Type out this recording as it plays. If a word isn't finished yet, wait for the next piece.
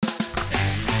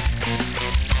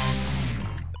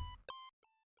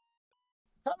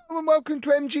and welcome to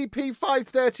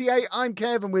MGP538. I'm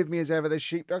Kev, and with me as ever, there's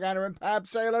Sheepdog, Anna, and Pab.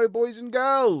 Say hello, boys and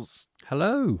girls.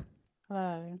 Hello.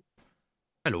 Hello.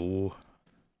 Hello.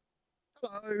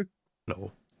 Hello.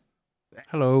 Hello.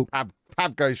 Hello.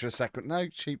 Pab goes for a second. No,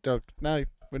 Sheepdog. No,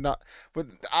 we're not. But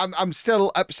I'm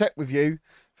still upset with you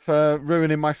for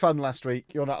ruining my fun last week.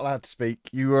 You're not allowed to speak.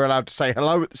 You were allowed to say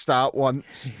hello at the start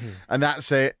once, and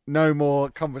that's it. No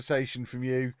more conversation from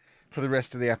you for the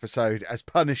rest of the episode as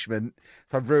punishment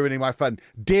for ruining my fun.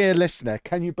 Dear listener,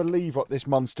 can you believe what this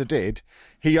monster did?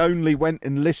 He only went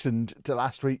and listened to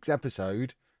last week's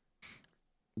episode,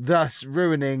 thus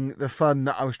ruining the fun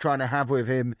that I was trying to have with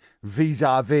him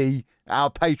vis-a-vis our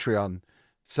Patreon.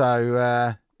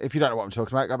 So if you don't know what I'm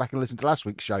talking about, go back and listen to last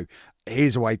week's show.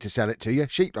 Here's a way to sell it to you.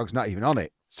 Sheepdog's not even on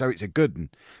it, so it's a good one.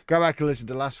 Go back and listen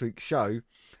to last week's show.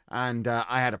 And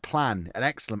I had a plan, an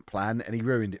excellent plan, and he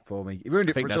ruined it for me. He ruined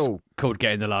it for us all. Called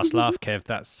getting the last laugh, Kev.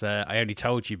 That's I only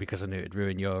told you because I knew it'd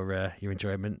ruin your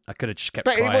enjoyment. I could have just kept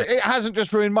quiet. It hasn't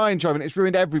just ruined my enjoyment; it's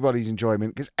ruined everybody's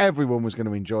enjoyment because everyone was going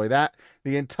to enjoy that.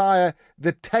 The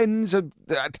tens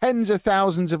of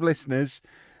thousands of listeners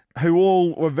who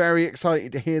all were very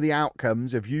excited to hear the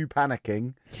outcomes of you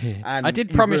panicking. And I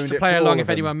did promise to play along if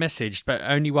anyone messaged, but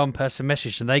only one person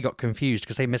messaged, and they got confused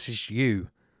because they messaged you.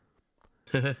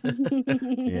 Yeah.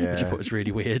 Which I thought was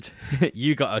really weird.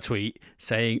 You got a tweet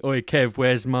saying, "Oi, Kev,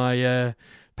 where's my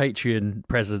Patreon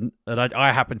present?" And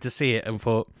I happened to see it and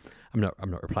thought, I'm not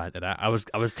replying to that. I was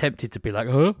tempted to be like,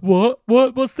 "Huh?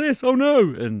 What's this? Oh no!"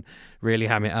 and really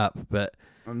ham it up. But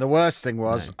and the worst thing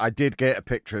was, I did get a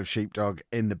picture of Sheepdog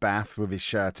in the bath with his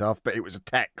shirt off, but it was a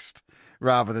text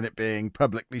rather than it being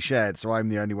publicly shared. So I'm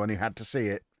the only one who had to see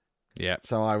it. yeah,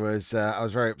 So I was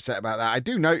very upset about that. I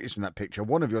do notice from that picture,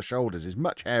 one of your shoulders is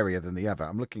much hairier than the other.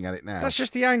 I'm looking at it now. that's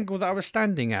just the angle that I was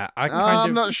standing at.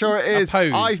 I'm not sure it is.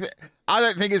 Opposed. I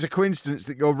don't think it's a coincidence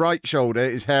that your right shoulder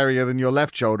is hairier than your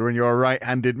left shoulder and you're a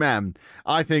right-handed man.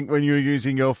 I think when you're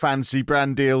using your fancy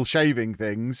brand deal shaving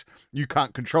things, you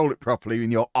can't control it properly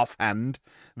in your offhand,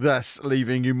 thus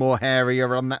leaving you more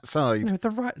hairier on that side. No,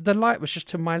 the light was just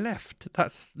to my left.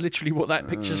 That's literally what that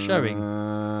picture's showing.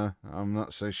 I'm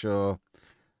not so sure.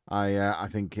 I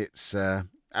think it's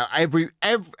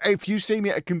if you see me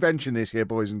at a convention this year,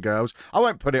 boys and girls, I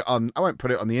won't put it on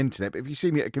the internet, but if you see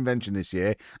me at a convention this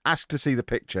year, ask to see the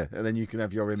picture and then you can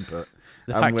have your input.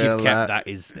 The fact you've kept that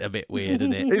is a bit weird,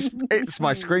 isn't it? It's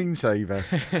my screensaver.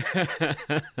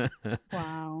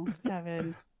 Wow,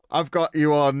 Kevin. I've got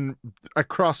you on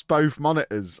across both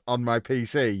monitors on my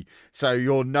PC, so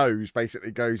your nose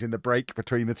basically goes in the break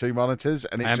between the two monitors,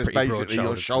 and it's just basically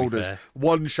your shoulders,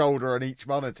 one shoulder on each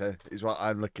monitor is what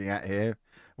I'm looking at here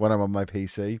when I'm on my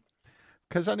PC.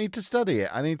 Because I need to study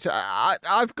it.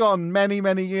 I've gone many,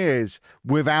 many years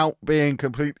without being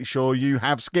completely sure you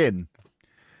have skin.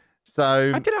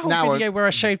 So I did a whole video where I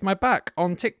shaved my back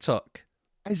on TikTok.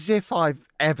 As if I've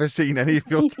ever seen any of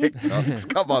your TikToks.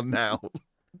 Come on now.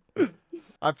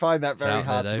 I find that very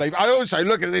hard to believe. I also,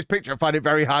 looking at this picture, I find it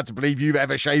very hard to believe you've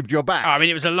ever shaved your back. I mean,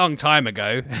 it was a long time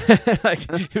ago.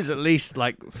 It was at least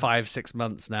 5-6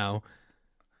 months now.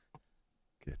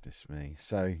 Goodness me.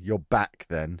 So you're back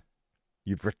then.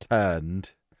 You've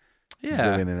returned.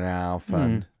 Yeah. Living in our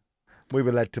fun. We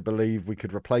were led to believe we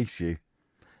could replace you.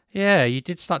 Yeah, you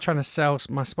did start trying to sell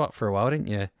my spot for a while, didn't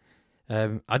you?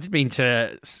 I did mean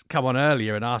to come on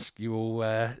earlier and ask you all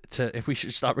if we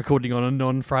should start recording on a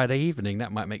non-Friday evening.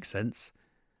 That might make sense.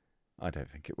 I don't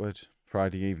think it would.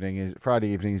 Friday evening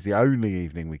is the only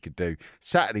evening we could do.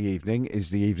 Saturday evening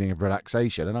is the evening of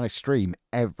relaxation, and I stream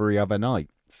every other night.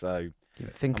 So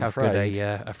think how good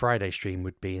a Friday stream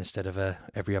would be instead of a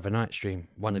every other night stream.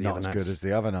 One of the other nights. Not as good as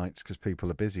the other nights because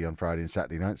people are busy on Friday and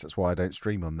Saturday nights. That's why I don't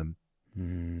stream on them.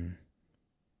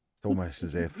 It's almost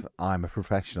as if I'm a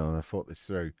professional and I thought this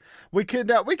through. We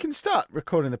can start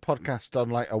recording the podcast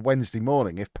on a Wednesday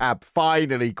morning if Pab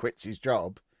finally quits his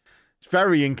job. It's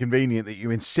very inconvenient that you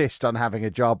insist on having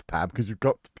a job, Pab, because you've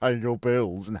got to pay your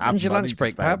bills and have When's your money lunch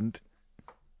break, to spend.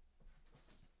 Pab?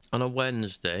 On a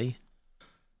Wednesday.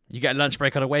 You get a lunch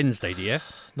break on a Wednesday, do you?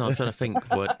 No, I'm trying to think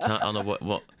what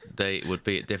day it would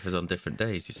be. It differs on different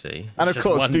days, you see. And of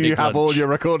course, do you have all your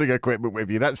recording equipment with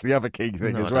you? That's the other key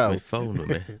thing as well. I have my phone with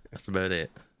me. That's about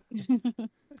it.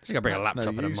 Just gotta bring a laptop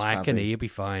and a mic, and you'll be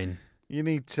fine. You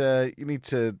need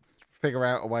to figure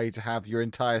out a way to have your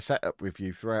entire setup with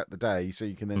you throughout the day, so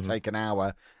you can then take an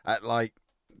hour at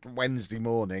Wednesday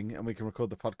morning, and we can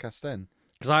record the podcast then.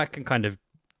 Because I can kind of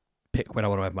pick when I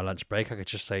want to have my lunch break. I could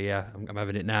just say, yeah, I'm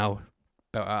having it now,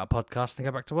 belt out a podcast and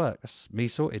go back to work. That's me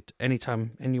sorted.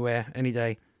 Anytime, anywhere, any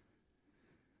day.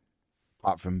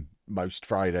 Apart from most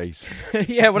Fridays.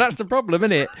 Yeah, well, that's the problem,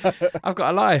 isn't it? I've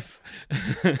got a life.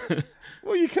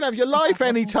 Well, you can have your life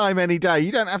anytime, any day.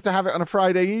 You don't have to have it on a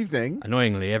Friday evening.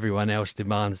 Annoyingly, everyone else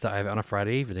demands that I have it on a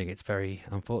Friday evening. It's very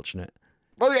unfortunate.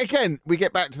 Well, again, we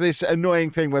get back to this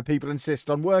annoying thing where people insist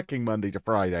on working Monday to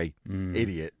Friday.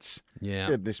 Idiots. Yeah.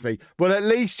 Goodness me. Well, at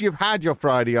least you've had your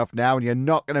Friday off now, and you're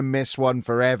not going to miss one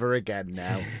forever again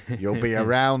now. You'll be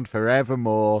around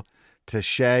forevermore to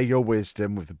share your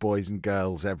wisdom with the boys and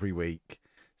girls every week.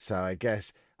 So I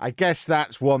guess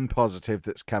that's one positive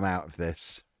that's come out of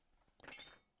this.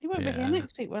 He won't be here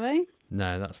next week, will he?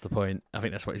 No, that's the point. I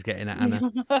think that's what he's getting at,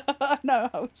 Anna. No,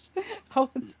 I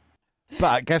was...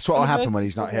 But guess what will happen when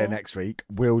he's not here next week?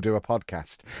 We'll do a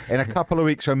podcast. In a couple of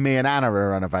weeks when me and Anna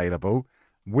are unavailable,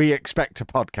 we expect a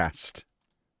podcast.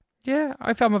 Yeah,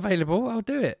 if I'm available, I'll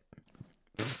do it.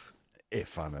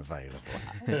 If I'm available.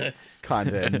 Kind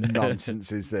of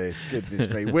nonsense is this? Goodness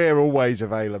me. We're always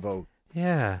available.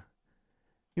 Yeah.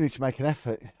 You need to make an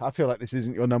effort. I feel like this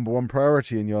isn't your number one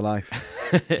priority in your life.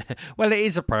 Well, it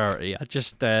is a priority. I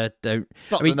just don't...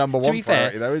 It's not the number one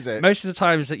priority, though, is it? Most of the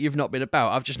times that you've not been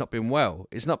about, I've just not been well.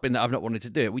 It's not been that I've not wanted to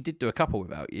do it. We did do a couple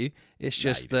without you. It's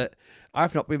just that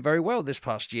I've not been very well this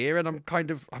past year, and I'm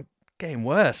getting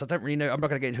worse. I don't really know. I'm not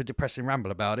going to get into a depressing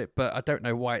ramble about it, but I don't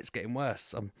know why it's getting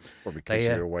worse. Probably because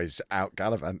you're always out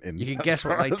gallivanting. You can guess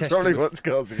what they tested. That's probably what's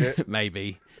causing it.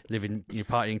 Maybe you're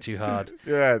partying too hard.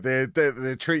 Yeah,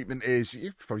 the treatment is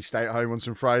you probably stay at home on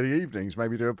some Friday evenings,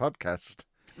 maybe do a podcast.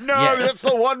 No, that's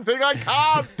the one thing I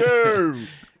can't do.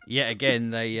 Yet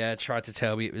again, they tried to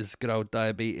tell me it was good old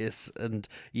diabetes, and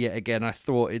yet again, I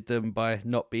thwarted them by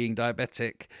not being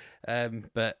diabetic.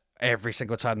 But every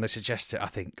single time they suggest it, I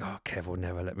think, oh, Kev will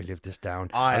never let me live this down.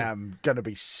 I am going to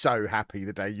be so happy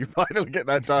the day you finally get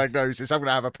that diagnosis. I'm going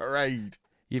to have a parade.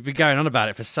 You've been going on about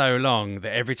it for so long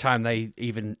that every time they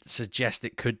even suggest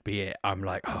it could be it, I'm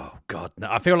like, oh, God, no.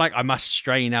 I feel like I must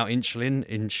strain out insulin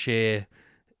in sheer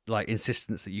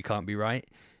insistence that you can't be right.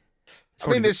 I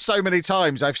mean, there's so many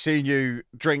times I've seen you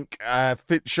drink a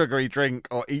sugary drink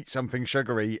or eat something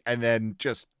sugary and then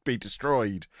just be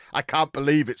destroyed. I can't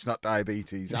believe it's not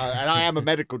diabetes. And I am a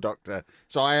medical doctor,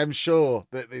 so I am sure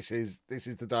that this is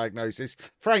the diagnosis.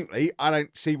 Frankly, I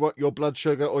don't see what your blood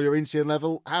sugar or your insulin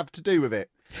level have to do with it.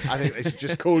 I think they should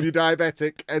just call you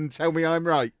diabetic and tell me I'm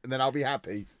right, and then I'll be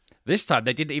happy. This time,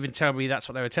 they didn't even tell me that's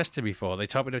what they were testing me for. They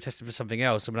told me they were testing for something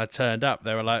else. And when I turned up,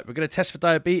 they were like, we're going to test for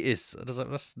diabetes. And I was like,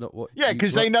 that's not what... Yeah,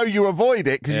 because they know you avoid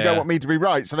it because you don't want me to be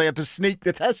right. So they have to sneak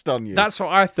the test on you. That's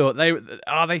what I thought.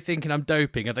 Are they thinking I'm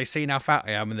doping? Have they seen how fat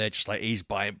I am? And they're just like, he's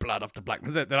buying blood off the black...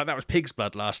 They're like, that was pig's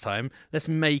blood last time. Let's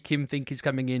make him think he's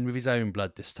coming in with his own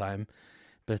blood this time.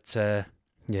 But, no,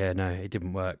 it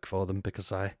didn't work for them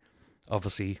because I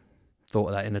obviously thought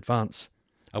of that in advance.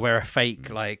 I wear a fake,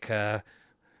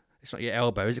 it's not your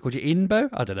elbow. Is it called your inbow?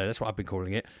 I don't know. That's what I've been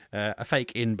calling it. A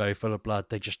fake inbow full of blood.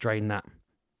 They just drain that. I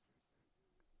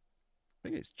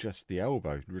think it's just the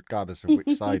elbow, regardless of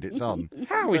which side it's on.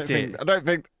 How is it? I don't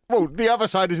think... Well, the other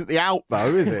side isn't the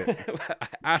elbow, is it?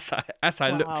 As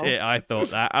I looked at it, I thought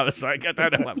that. I was like, I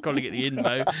don't know why I'm calling it the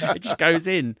inbow. It just goes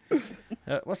in.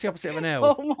 What's the opposite of an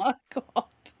L? Oh, my God.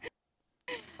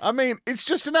 I mean, it's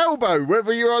just an elbow,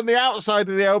 whether you're on the outside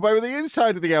of the elbow or the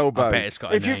inside of the elbow. I bet it's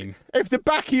got a name. If the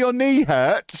back of your knee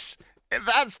hurts,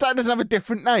 that doesn't have a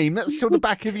different name. That's still the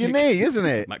back of your knee, isn't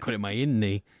it? Might call it my in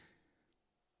knee.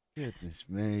 Goodness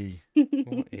me.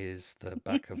 What is the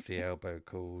back of the elbow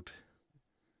called?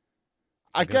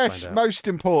 I guess most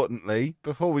importantly,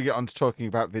 before we get on to talking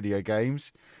about video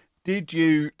games, did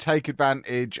you take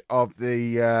advantage of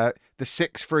the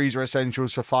 6 freezer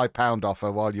essentials for £5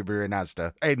 offer while you were in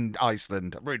Iceland?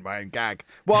 I ruined my own gag.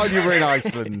 While you were in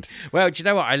Iceland. Well, do you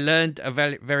know what? I learned a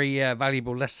very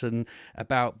valuable lesson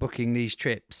about booking these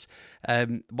trips.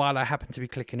 While I happened to be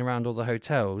clicking around all the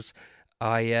hotels,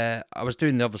 I was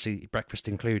doing obviously breakfast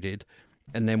included,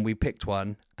 and then we picked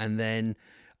one, and then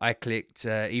I clicked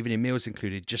evening meals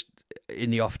included, just in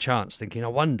the off chance, thinking, I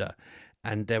wonder.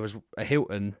 And there was a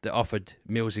Hilton that offered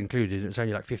meals included. It was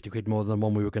only like 50 quid more than the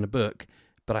one we were going to book.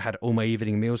 But I had all my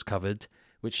evening meals covered,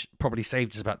 which probably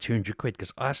saved us about 200 quid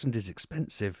because Iceland is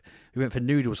expensive. We went for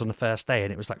noodles on the first day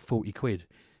and it was like 40 quid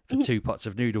for 2 pots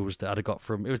of noodles that I'd have got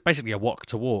from... It was basically a wok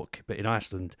to walk, but in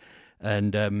Iceland.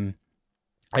 And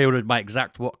I ordered my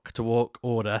exact wok to walk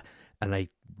order and they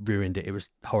ruined it. It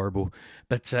was horrible.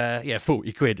 But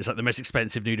 40 quid. It's like the most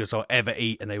expensive noodles I'll ever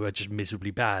eat and they were just miserably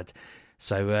bad.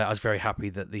 So I was very happy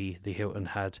that the Hilton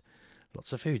had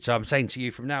lots of food. So I'm saying to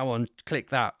you from now on,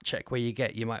 click that, check where you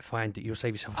get. You might find that you'll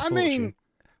save yourself a fortune. I mean,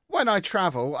 when I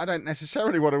travel, I don't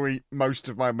necessarily want to eat most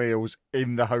of my meals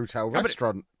in the hotel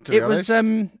restaurant. To be It was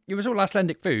honest. it was all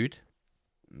Icelandic food.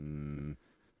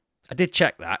 I did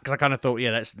check that because I kind of thought,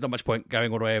 yeah, that's not much point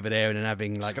going all the way over there and then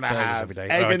having like gonna burgers have every day.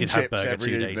 egg I and did have chips burger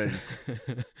every 2 days.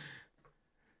 evening.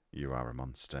 You are a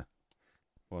monster.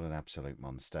 What an absolute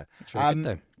monster. It's very good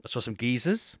though. I saw some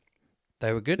geezers.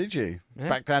 They were good. Did you? Yeah.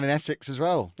 Back down in Essex as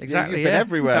well. Exactly. You've been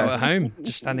everywhere. Felt at home,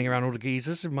 just standing around all the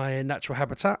geezers in my natural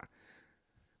habitat,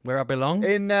 where I belong.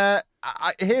 I've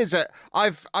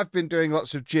been doing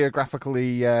lots of geographical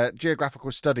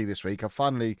study this week. I've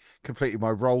finally completed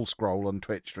my roll scroll on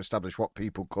Twitch to establish what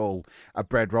people call a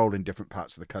bread roll in different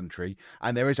parts of the country,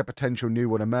 and there is a potential new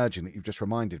one emerging that you've just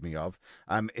reminded me of.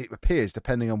 It appears,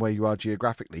 depending on where you are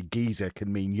geographically, geezer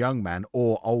can mean young man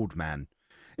or old man.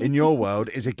 In your world,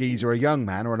 is a geezer a young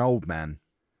man or an old man?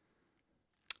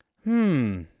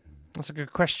 That's a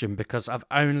good question because I've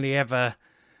only ever.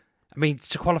 I mean,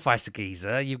 to qualify as a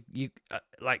geezer, you've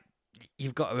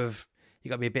got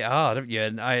to be a bit hard, haven't you?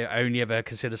 And I only ever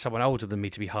consider someone older than me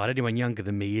to be hard. Anyone younger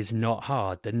than me is not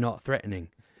hard. They're not threatening.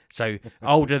 So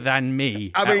older than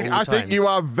me. I think you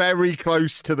are very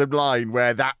close to the line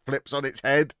where that flips on its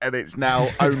head, and it's now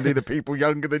only the people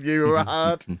younger than you who are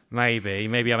hard. Maybe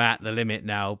I'm at the limit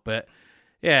now, but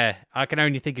yeah, I can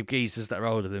only think of geezers that are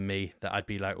older than me that I'd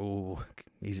be like, oh,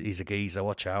 he's a geezer.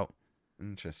 Watch out.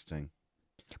 Interesting.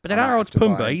 But then I might our old have to buy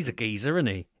Pumbaa, him. he's a geezer, isn't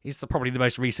he? He's probably the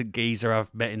most recent geezer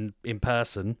I've met in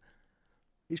person.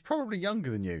 He's probably younger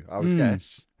than you, I would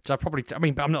guess. So but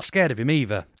I'm not scared of him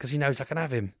either because he knows I can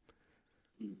have him.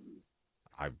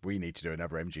 We need to do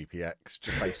another MGPX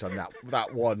just based on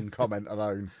that one comment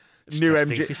alone. Just New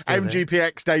testing if he's still there.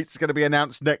 MGPX date's going to be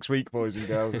announced next week, boys and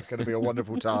girls. It's going to be a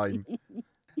wonderful time.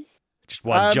 Just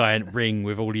one giant ring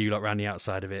with all of you lot around the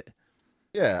outside of it.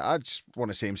 Yeah, I just want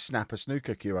to see him snap a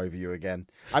snooker cue over you again.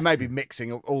 I may be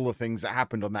mixing all the things that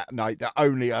happened on that night that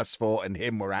only us four and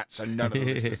him were at, so none of the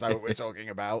listeners know what we're talking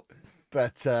about.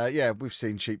 But yeah, we've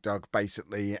seen Sheepdog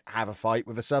basically have a fight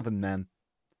with a Southern man.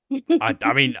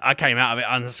 I mean, I came out of it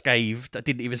unscathed. I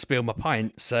didn't even spill my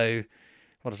pint. So,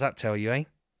 what does that tell you, eh?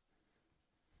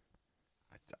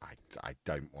 I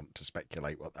don't want to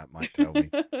speculate what that might tell me.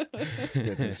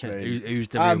 Goodness me. Who's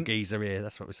the real geezer here?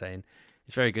 That's what we're saying.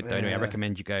 It's very good though. Anyway, I Yeah.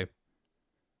 recommend you go.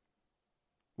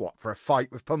 What, for a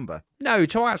fight with Pumbaa? No,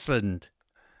 to Iceland.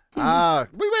 We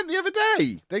went the other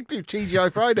day. They do TGI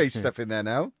Friday stuff in there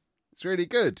now. It's really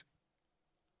good.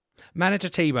 Manage a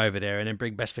team over there and then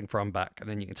bring Best Thing From back, and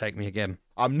then you can take me again.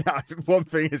 I'm not. One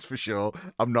thing is for sure,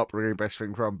 I'm not bringing Best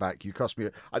Thing From back. You cost me.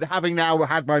 Having now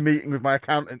had my meeting with my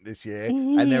accountant this year,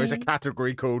 and there is a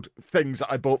category called things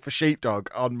that I bought for Sheepdog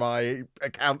on my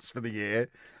accounts for the year,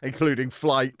 including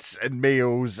flights and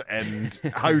meals and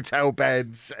hotel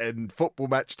beds and football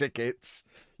match tickets.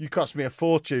 You cost me a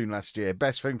fortune last year.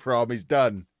 Best Thing From is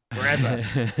done forever.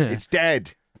 It's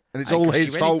dead, and it's Ain't all cost you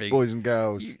his fault, anything. boys and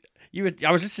girls.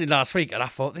 I was listening last week and I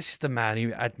thought, this is the man who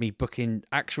had me booking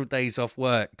actual days off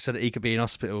work so that he could be in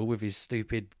hospital with his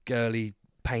stupid girly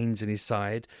pains in his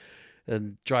side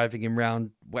and driving him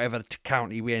round whatever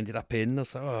county we ended up in. I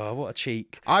was like, oh, what a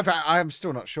cheek. I'm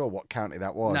still not sure what county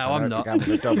that was. No, I know I'm it not. began with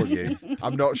a W.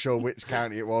 I'm not sure which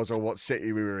county it was or what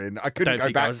city we were in. I couldn't Don't go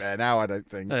think I back was- there now, I don't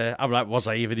think. I'm like, was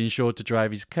I even insured to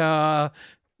drive his car?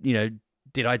 You know,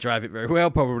 did I drive it very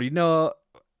well? Probably not.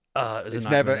 It was a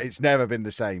nightmare. It's never been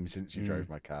the same since you drove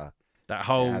my car. That It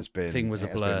whole has been, thing was a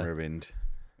it has blur. been ruined.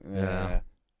 Yeah.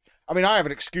 I mean, I have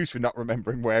an excuse for not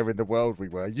remembering where in the world we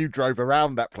were. You drove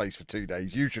around that place for 2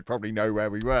 days. You should probably know where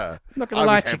we were. I'm not going I to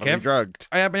lie was to you, heavily Kev. drugged.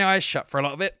 I had my eyes shut for a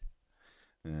lot of it.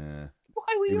 Yeah.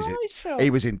 Why were He you was in- always shot? He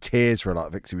was in tears for a lot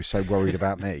of it because he was so worried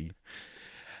about me.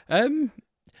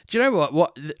 Do you know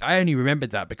what? I only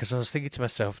remembered that because I was thinking to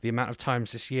myself the amount of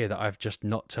times this year that I've just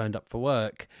not turned up for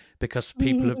work because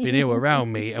people have been ill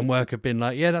around me and work have been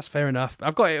like, yeah, that's fair enough.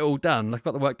 I've got it all done. I've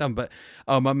got the work done, but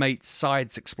my mate's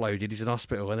sides exploded. He's in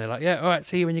hospital, and they're like, yeah, all right,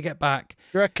 see you when you get back.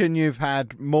 Do you reckon you've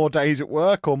had more days at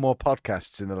work or more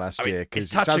podcasts in the last year? Because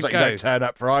it's it touch sounds and like you go. don't turn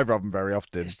up for either of them very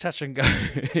often. It's touch and go.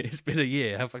 It's been a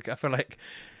year. I feel like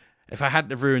if I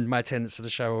hadn't have ruined my attendance to the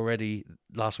show already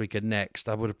last week and next,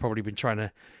 I would have probably been trying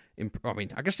to. I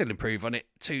mean, I can still improve on it.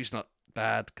 2's not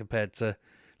bad compared to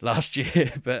last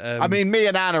year, but I mean, me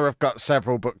and Anna have got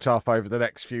several booked off over the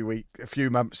next few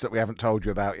months that we haven't told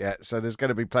you about yet. So there's going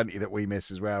to be plenty that we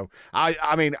miss as well.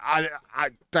 I mean, I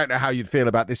don't know how you'd feel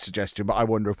about this suggestion, but I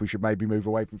wonder if we should maybe move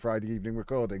away from Friday evening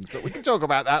recordings. But we can talk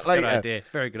about that that's a later. good idea.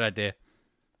 Very good idea.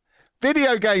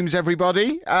 Video games,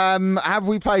 everybody. Have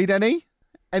we played any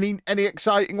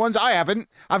exciting ones? I haven't.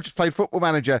 I've just played Football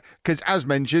Manager because, as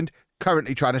mentioned,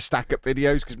 currently trying to stack up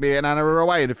videos because me and Anna are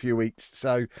away in a few weeks.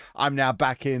 So I'm now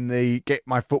back in the get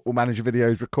my Football Manager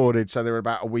videos recorded. So they're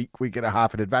about a week and a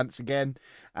half in advance again.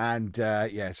 And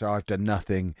so I've done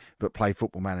nothing but play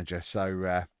Football Manager.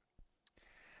 So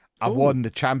I won the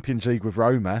Champions League with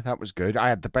Roma. That was good. I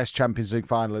had the best Champions League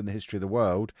final in the history of the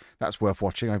world. That's worth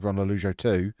watching over on La Lujo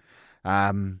too.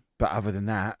 But other than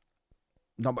that,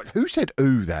 not much. Who said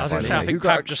ooh there? I was going to say, I think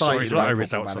Pab just saw his lotto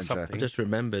results or something. I just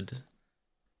remembered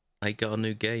I got a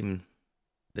new game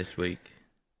this week.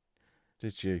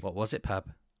 Did you? What was it, Pab?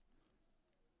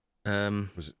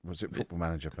 Was it Football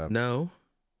Manager, Pab? No.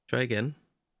 Try again.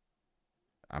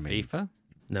 I mean, FIFA?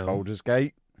 No. Baldur's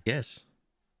Gate? Yes.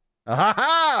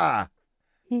 Ha!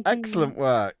 Excellent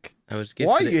work. I was Why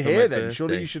are gifted you it for here my then? birthday.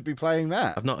 Surely you should be playing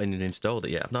that. I've not even installed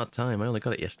it yet. I've not had time. I only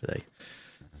got it yesterday.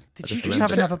 Did I you just just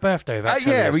have remembered. another birthday without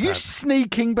Yeah, telling were us, you Pab?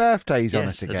 sneaking birthdays on Yes,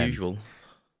 us as again? usual.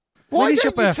 Why When is don't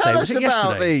your you birthday? tell Was us it about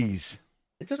yesterday? these?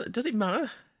 Does it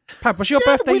matter? Pab, was your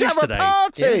Yeah, birthday we'd yesterday? have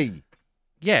a party.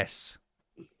 Yes.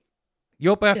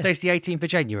 Your birthday's the 18th of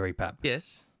January, Pab.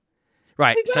 Yes.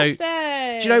 Right, Happy so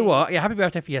birthday! do you know what? Yeah, happy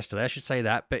birthday for yesterday. I should say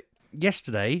that. But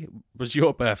yesterday was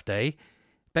your birthday,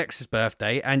 Bex's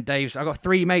birthday, and Dave's. I got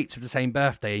 3 mates of the same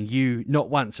birthday, and you not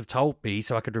once have told me,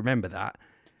 so I could remember that.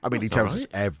 I mean, he That's tells all us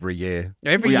every year.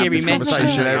 Every We have year he this mentions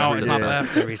conversation oh, every my year.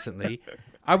 birthday recently.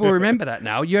 I will remember that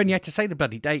now. You only had to say the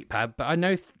bloody date, Pab, but I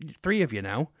know 3 of you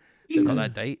now that got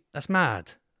that date. That's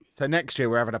mad. So next year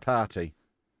we're having a party.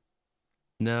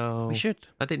 No. We should.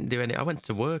 I didn't do any. I went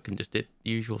to work and just did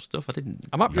usual stuff. I didn't.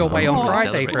 I'm up your No, way I'm on not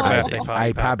Friday for a celebrating birthday anything. party.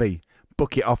 Hey, Pab. Pabby,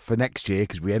 book it off for next year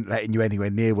because we ain't letting you anywhere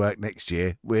near work next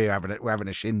year. We're having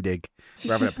a shindig.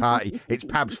 We're having a party. It's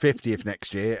Pab's 50th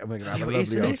next year, and we're gonna have a Oh,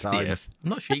 is lovely it? old time. I'm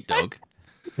not sheepdog.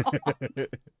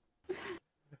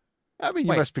 I mean, you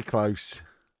Wait. must be close.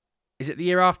 Is it the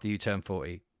year after you turn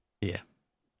 40? Yeah.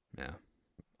 Yeah.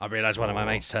 I realised one of my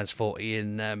mates turns 40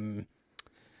 in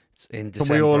December.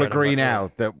 Can we all and I'm agree like,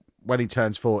 now that when he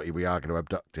turns 40, we are going to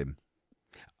abduct him?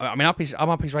 I mean, I'm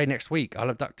up his way next week. I'll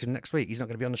abduct him next week. He's not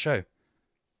going to be on the show.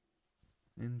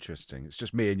 Interesting. It's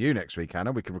just me and you next week,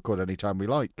 Hannah. We can record any time we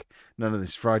like. None of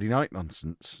this Friday night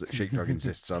nonsense that Sheepdog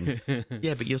insists on.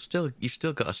 Yeah, but you've still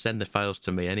got to send the files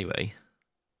to me anyway.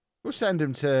 We'll send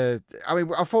him to. I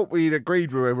mean, I thought we'd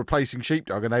agreed we were replacing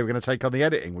Sheepdog and they were going to take on the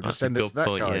editing. We'll just That's a send it good to that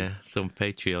point. guy. Yeah, some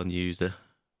Patreon user.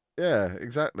 Yeah,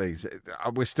 exactly.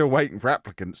 We're still waiting for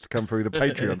applicants to come through the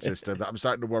Patreon system that I'm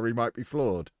starting to worry might be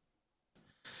flawed.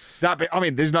 That bit, I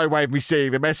mean, there's no way of me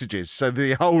seeing the messages, so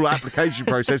the whole application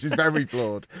process is very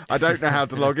flawed. I don't know how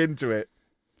to log into it.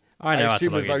 I know how to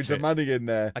assume log there's loads into of it. money in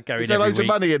there. I go Is in there every loads of week.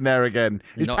 money in there again?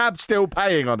 Is Not- Pab still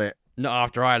paying on it? Not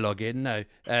after I log in, no.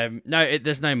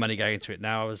 There's no money going into it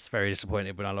now. I was very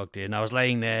disappointed when I logged in. I was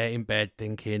laying there in bed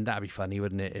thinking, that'd be funny,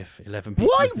 wouldn't it, if 11 people...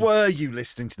 Why were you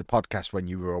listening to the podcast when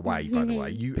you were away, by the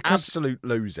way? You absolute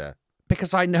loser.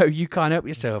 Because I know you can't help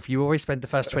yourself. You always spend the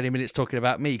first 20 minutes talking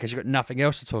about me because you've got nothing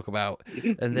else to talk about.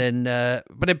 And then,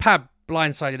 but then Pab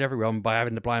blindsided everyone by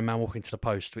having the blind man walk into the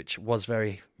post, which was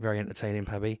very, very entertaining,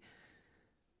 Pabby.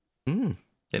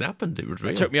 It happened. It was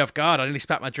real. It took me off guard. I nearly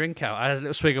spat my drink out. I had a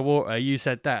little swig of water. You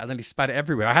said that, and then he spat it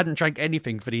everywhere. I hadn't drank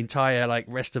anything for the entire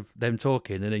rest of them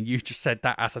talking, and then you just said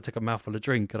that as I took a mouthful of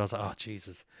drink, and I was like, "Oh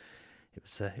Jesus!"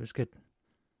 It was good.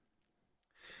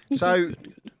 So,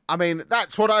 I mean,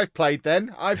 that's what I've played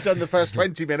then. I've done the first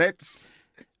 20 minutes.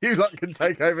 You lot can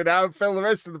take over now and fill the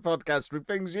rest of the podcast with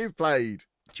things you've played.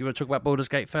 Do you want to talk about Baldur's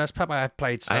Gate first, Pab? I have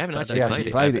played stuff. I haven't but actually He don't- hasn't played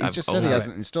it. played it. He I've just said he owned it.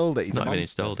 hasn't installed it. It's He's not a even monster.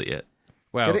 installed it yet.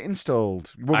 Well, Get it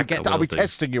installed. I get- I'll be do.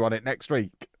 testing you on it next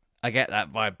week. I get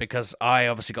that vibe because I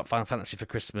obviously got Final Fantasy for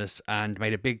Christmas and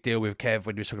made a big deal with Kev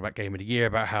when we were talking about Game of the Year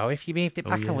about how if you moved it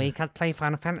back a week, I'd play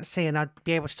Final Fantasy and I'd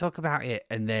be able to talk about it.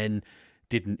 And then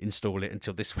didn't install it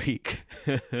until this week.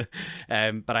 But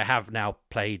I have now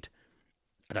played,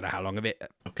 I don't know how long of it,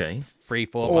 Okay. 3,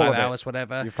 4, All 5 of it. hours,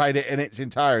 whatever. You've played it in its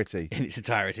entirety. In its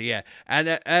entirety, yeah.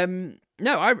 And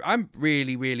no, I'm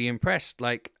really, really impressed.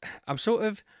 Like, I'm sort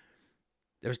of...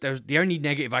 There was the only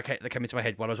negative that came into my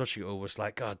head while I was watching it all was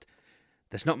like, God,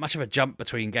 there's not much of a jump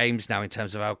between games now in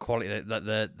terms of how quality.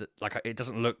 It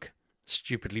doesn't look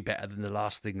stupidly better than the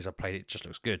last things I played. It just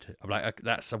looks good. I'm like,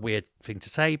 that's a weird thing to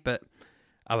say, but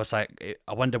I was like,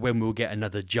 I wonder when we'll get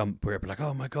another jump where it'll be like,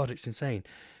 oh my God, it's insane.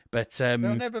 But There'll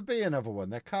never be another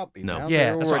one. There can't be No. now.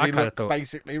 Yeah, They that's what I already kinda look thought.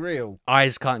 basically real.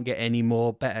 eyes can't get any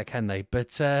more better, can they?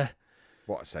 But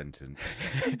What a sentence.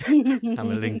 I'm a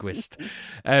linguist.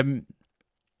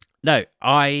 No,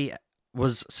 I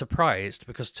was surprised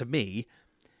because to me,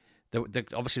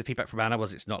 obviously the feedback from Anna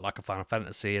was it's not like a Final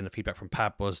Fantasy, and the feedback from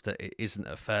Pab was that it isn't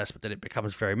at first, but then it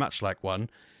becomes very much like one.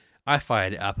 I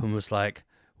fired it up and was like,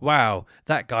 wow,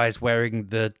 that guy's wearing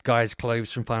the guy's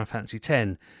clothes from Final Fantasy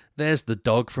X. There's the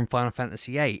dog from Final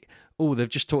Fantasy VIII. Oh, they've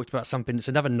just talked about something that's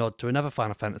another nod to another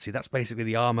Final Fantasy. That's basically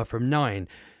the armor from 9.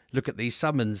 Look at these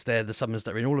summons. They're the summons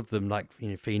that are in all of them, like, you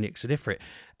know, Phoenix and Ifrit.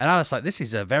 And I was like, this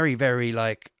is a very, very,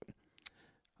 like,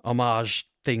 homage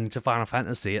thing to Final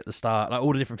Fantasy at the start. Like,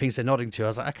 all the different things they're nodding to. I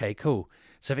was like, okay, cool.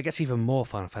 So if it gets even more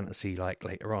Final Fantasy, like,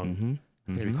 later on,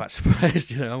 I'm going to be quite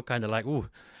surprised. You know, I'm kind of like, ooh.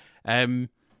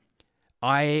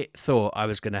 I thought I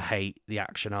was going to hate the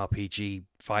action RPG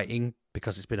fighting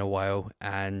because it's been a while.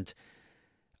 And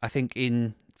I think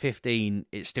in 15,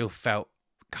 it still felt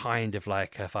kind of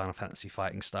like a Final Fantasy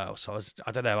fighting style. So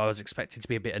I don't know, I was expecting to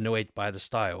be a bit annoyed by the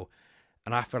style,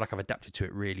 and I feel like I've adapted to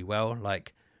it really well.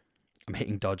 Like, I'm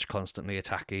hitting dodge constantly,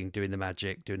 attacking, doing the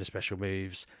magic, doing the special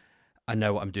moves. I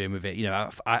know what I'm doing with it. You know,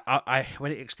 I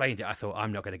when it explained it, I thought,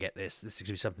 I'm not going to get this. This is going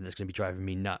to be something that's going to be driving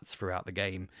me nuts throughout the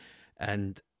game.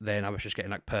 And then I was just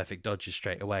getting like perfect dodges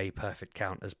straight away, perfect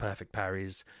counters, perfect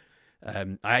parries.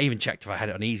 I even checked if I had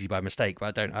it on easy by mistake,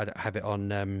 but I don't have it on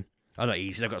not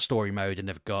easy. They've got story mode and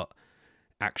they've got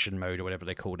action mode or whatever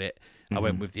they called it. I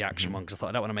went with the action one because I thought,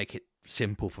 I don't want to make it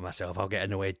simple for myself. I'll get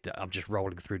annoyed that I'm just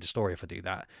rolling through the story if I do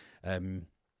that. I'm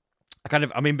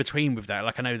in between with that.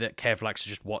 Like, I know that Kev likes to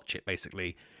just watch it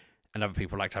basically, and other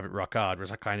people like to have it rock hard,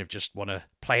 whereas I kind of just want to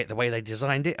play it the way they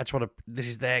designed it. I just want to, this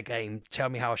is their game, tell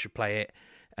me how I should play it,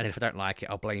 and if I don't like it,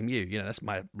 I'll blame you. You know, that's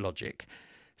my logic.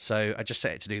 So I just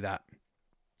set it to do that.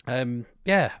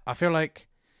 Yeah, I feel like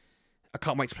I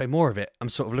can't wait to play more of it. I'm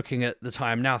sort of looking at the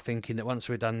time now, thinking that once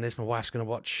we're done this, my wife's going to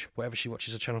watch whatever she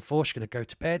watches on Channel 4. She's going to go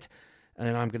to bed, and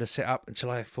then I'm going to sit up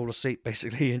until I fall asleep,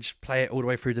 basically, and just play it all the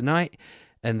way through the night.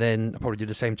 And then I'll probably do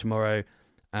the same tomorrow,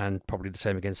 and probably the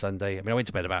same again Sunday. I mean, I went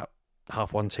to bed about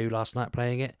 1:30, 2 last night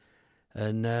playing it.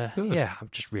 And yeah, I'm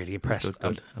just really impressed.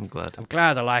 Good. I'm glad. I'm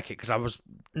glad I like it, because I was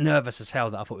nervous as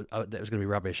hell that I thought that it was going to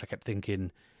be rubbish. I kept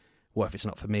thinking, what if it's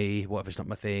not for me? What if it's not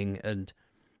my thing? And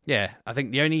yeah, I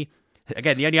think the only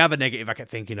other negative I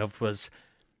kept thinking of was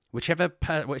whichever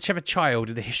child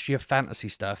in the history of fantasy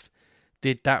stuff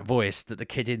did that voice that the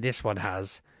kid in this one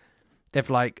has, they've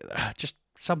like just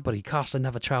somebody cast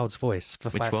another child's voice for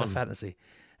Final Fantasy.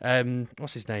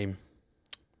 What's his name?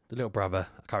 The little brother.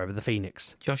 I can't remember. The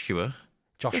Phoenix. Joshua.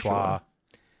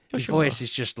 His voice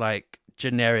is just like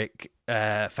generic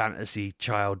fantasy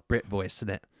child Brit voice, isn't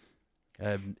it?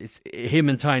 It's him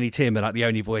and Tiny Tim are like the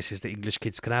only voices that English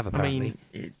kids can have, apparently.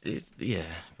 I mean, it's yeah,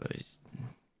 but it's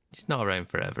not around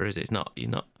forever, is it? It's not. You're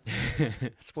not.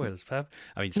 Spoilers, Pav.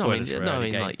 I mean, spoilers for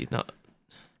early game. Like, you're not.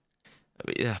 I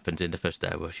mean, it happens in the first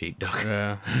hour, Sheepdog.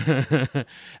 Yeah.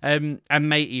 And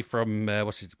Matey from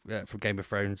from Game of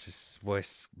Thrones, his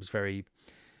voice was very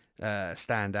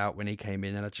stand out when he came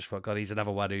in, and I just thought, God, he's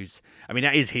another one who's. I mean,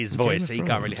 that is his voice, so he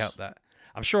can't really help that.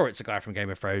 I'm sure it's a guy from Game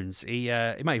of Thrones.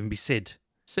 It might even be Sid.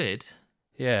 Sid?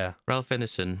 Yeah. Ralph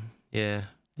Ineson. Yeah.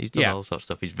 He's done all sorts of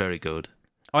stuff. He's very good.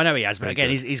 Oh, I know he has, but Very again,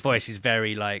 good. his voice is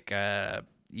very like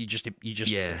you just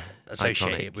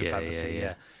associate it with fantasy.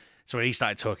 Yeah. So when he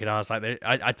started talking, I was like,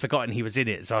 I'd forgotten he was in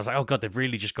it. So I was like, oh God, they've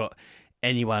really just got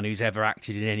anyone who's ever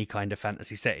acted in any kind of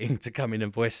fantasy setting to come in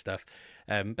and voice stuff.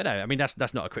 But no, I mean, that's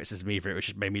not a criticism either. It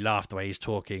just made me laugh the way he's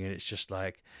talking, and it's just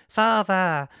like,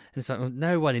 father. And it's like, well,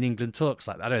 no one in England talks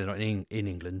like that. I know they're not in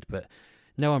England, but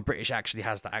no one British actually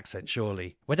has that accent,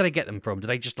 surely. Where do they get them from? Do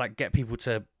they just like get people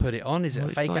to put it on? Is it a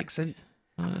fake accent?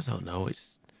 I don't know.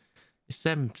 It's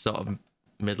them sort of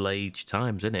middle-aged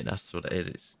times, isn't it? That's what it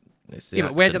is. It's the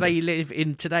But where do accent they live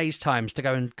in today's times to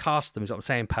go and cast them, is what I'm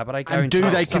saying, Pab? Are they going And do to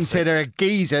they Sussex? consider a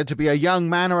geezer to be a young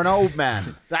man or an old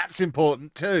man? That's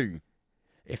important too.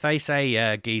 If they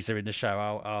say geezer in the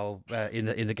show, I'll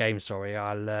in the game. Sorry,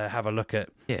 I'll have a look at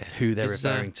who they're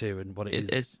referring to and what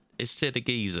it is. Is Sid a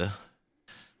geezer?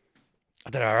 I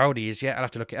don't know how old he is yet. I'll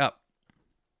have to look it up.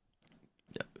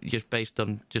 Just based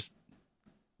on just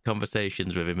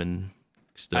conversations with him and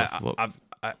stuff.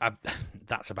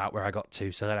 That's about where I got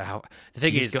to. So I don't know how. The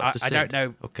thing You've is, got to I don't Sid.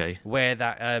 know Okay. where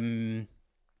that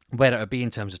would be in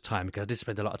terms of time, because I did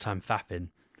spend a lot of time faffing,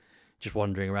 just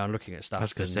wandering around looking at stuff. I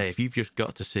was going to say, if you've just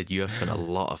got to Sid, you have spent a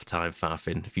lot of time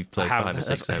faffing. If you've played 5 or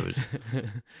 6 hours.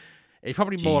 It's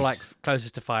probably more Jeez. like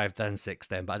closest to 5 than 6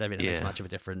 then, but I don't think it makes Yeah. much of a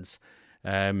difference.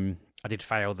 I did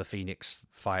fail the Phoenix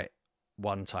fight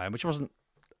one time, which wasn't.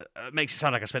 It makes it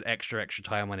sound like I spent extra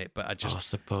time on it, but I just. I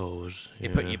suppose.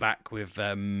 It put you back with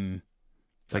like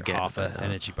Forget half about an that.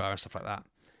 energy bar and stuff like that.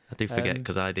 I do forget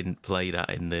because I didn't play that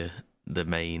in the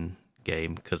main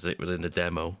game because it was in the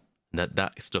demo.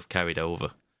 That stuff carried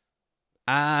over.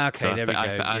 Ah, okay, So there we go.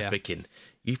 I was Yeah. thinking,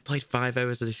 you've played 5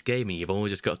 hours of this game and you've only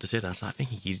just got to sit. I was like,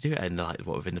 thinking you do it in like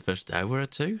within the first hour or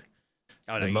two.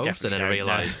 Oh, no, the you most, and definitely then I don't,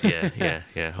 realised, no.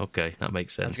 yeah, okay, that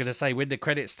makes I was sense. going to say, when the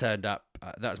credits turned up,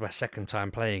 that was my second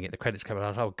time playing it. The credits came up, and I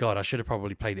was, oh god, I should have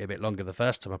probably played it a bit longer the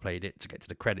first time I played it to get to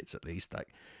the credits at least. Like,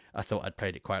 I thought I'd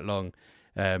played it quite long,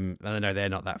 and I know they're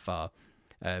not that far.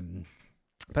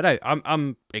 But no,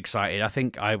 I'm excited. I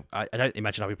think I don't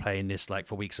imagine I'll be playing this like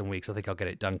for weeks and weeks. I think I'll get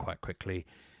it done quite quickly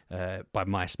by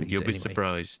my speed. You'll be anyway.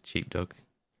 surprised, Sheepdog.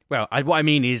 Well, what I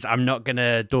mean is, I'm not going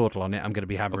to dawdle on it. I'm going to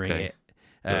be hammering Okay. it.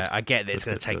 Good. I get that it's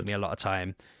going to take Good. me a lot of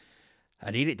time. I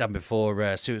need it done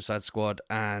before Suicide Squad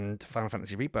and Final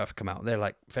Fantasy Rebirth come out. They're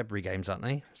like February games, aren't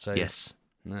they? So Yes.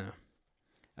 no.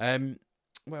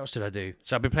 What else did I do?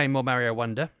 So I've been playing more Mario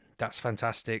Wonder. That's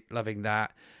fantastic. Loving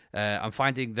that. I'm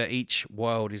finding that each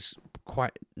world is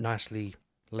quite nicely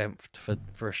lengthed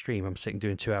for a stream. I'm sitting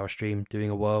doing a 2-hour stream,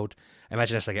 doing a world. I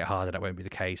imagine as I get harder, that won't be the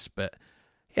case. But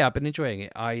yeah, I've been enjoying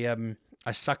it.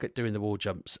 I suck at doing the wall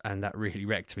jumps, and that really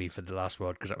wrecked me for the last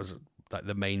world because that was like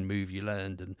the main move you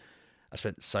learned, and I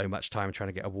spent so much time trying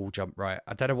to get a wall jump right.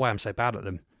 I don't know why I'm so bad at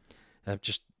them. I'm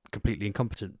just completely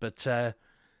incompetent. But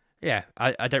yeah,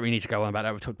 I don't really need to go on about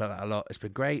that. We've talked about that a lot. It's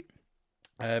been great.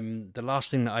 The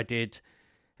last thing that I did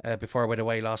before I went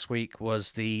away last week was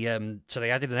so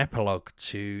they added an epilogue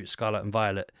to Scarlet and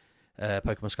Violet,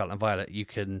 Pokemon Scarlet and Violet. You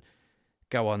can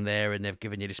go on there, and they've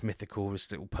given you this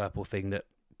little purple thing that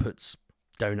puts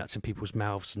donuts in people's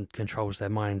mouths and controls their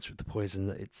minds with the poison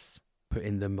that it's put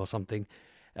in them or something.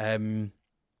 That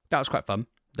was quite fun.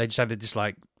 They just added this,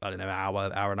 like, I don't know,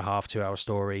 hour and a half, 2-hour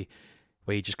story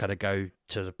where you just kind of go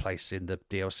to the place in the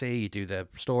DLC, you do the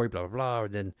story, blah, blah, blah,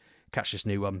 and then catch this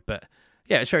new one. But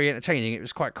yeah, it's very entertaining. It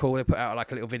was quite cool. They put out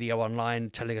like a little video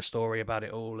online telling a story about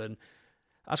it all, and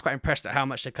I was quite impressed at how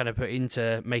much they kind of put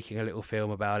into making a little film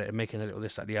about it and making a little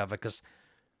this, that, the other, because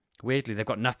weirdly they've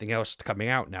got nothing else coming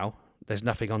out now. There's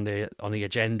nothing on the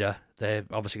agenda. They're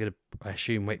obviously going to, I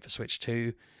assume, wait for Switch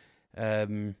 2. But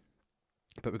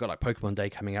we've got like Pokemon Day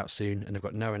coming out soon, and they've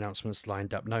got no announcements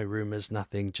lined up, no rumours,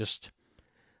 nothing, just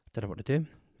don't know what to do.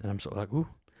 And I'm sort of like, ooh,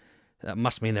 that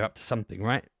must mean they're up to something,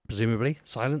 right? Presumably,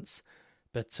 silence.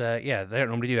 But yeah, they don't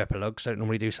normally do epilogues. They don't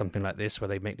normally do something like this where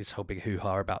they make this whole big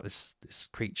hoo-ha about this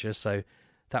creature. So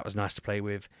that was nice to play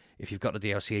with. If you've got the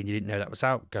DLC and you didn't know that was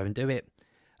out, go and do it.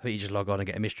 I think you just log on and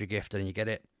get a mystery gift and then you get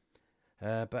it.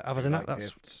 But other than that,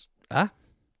 that's... Gifts. Huh?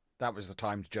 That was the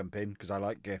time to jump in because I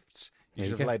like gifts. You There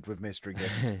you should have go. led with mystery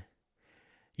gift.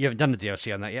 You haven't done the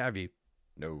DLC on that yet, have you?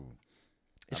 No.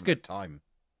 It's Haven't good. had time.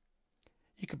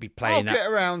 You could be I'll playing that. get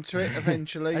around to it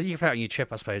eventually. You could play it on your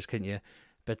trip, I suppose, couldn't you?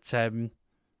 But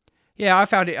yeah, I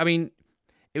found it. I mean,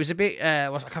 it was a bit. I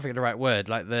can't think of the right word.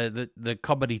 Like the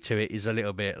comedy to it is a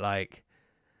little bit like,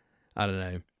 I don't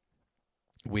know,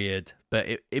 weird. But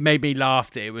it made me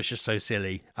laugh that it was just so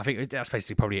silly. I think that's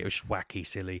basically probably it was just wacky,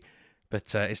 silly.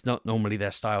 But it's not normally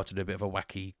their style to do a bit of a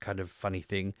wacky kind of funny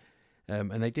thing,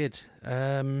 and they did.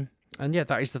 And yeah,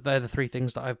 they're the three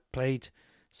things that I've played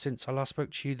since I last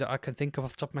spoke to you that I can think of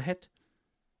off the top of my head.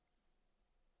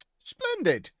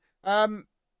 Splendid.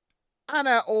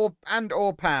 Anna or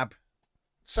Pab,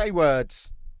 say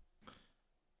words.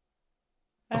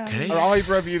 Okay. Are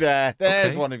either of you there?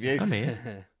 There's Okay. one of you. I'm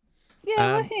here.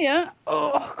 Yeah, we're here.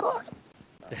 Oh god,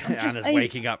 Anna's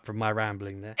waking up from my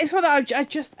rambling there. it's what I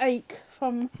just ache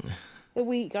from the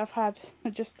week I've had.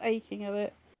 I'm just aching a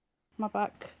bit. My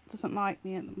back doesn't like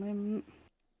me at the moment.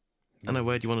 Anna,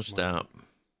 where do you want to start?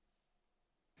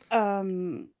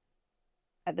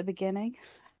 At the beginning.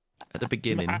 At the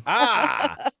beginning.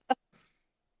 Ah!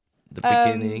 The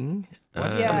beginning. Well, it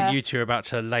sounds Yeah. like you two are about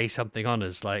to lay something on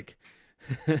us, like.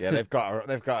 Yeah, they've got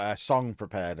a song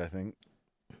prepared, I think.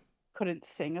 Couldn't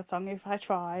sing a song if I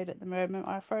tried at the moment.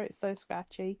 My throat's so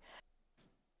scratchy.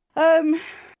 So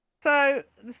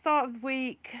the start of the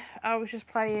week, I was just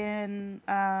playing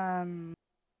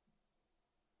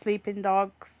Sleeping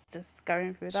Dogs, just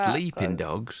going through that. Sleeping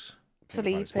Dogs.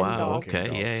 Sleeping Wow. Dogs. Okay.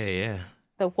 Dogs. Yeah.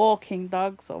 The Walking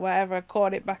Dogs, or whatever I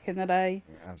called it back in the day.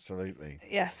 Absolutely.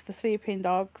 Yes, the Sleeping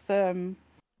Dogs. Did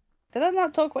I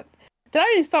not talk about? Did I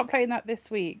only start playing that this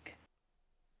week?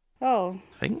 Oh,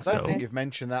 I think I don't so. think you've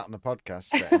mentioned that on the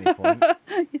podcast at any point.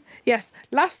 yes.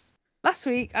 Last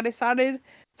week, I decided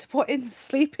to put in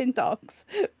Sleeping Dogs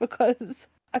because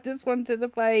I just wanted to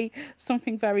play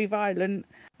something very violent,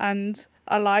 and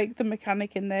I like the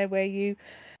mechanic in there where you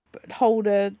hold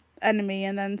a enemy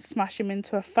and then smash him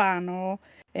into a fan or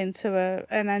into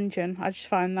an engine. I just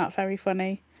find that very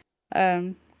funny.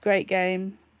 Great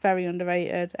game, very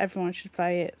underrated. Everyone should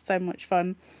play it. So much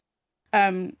fun.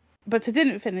 But I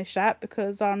didn't finish that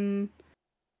because on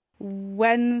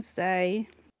Wednesday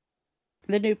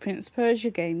the new Prince Persia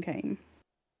game came.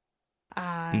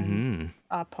 and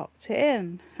I popped it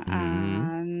in,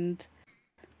 and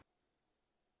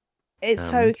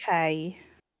it's okay.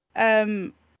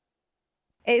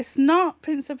 It's not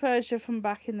Prince of Persia from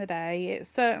back in the day. It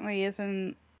certainly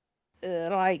isn't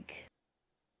like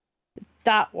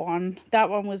that one. That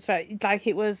one was very like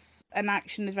it was an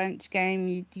action adventure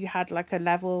game. You had like a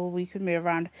level where you could move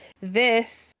around.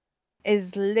 This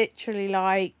is literally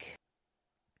like,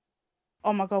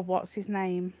 oh my god, what's his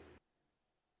name?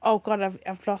 Oh god,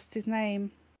 I've lost his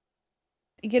name.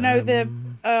 You know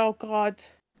oh god.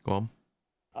 Go on.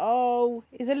 Oh,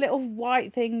 he's a little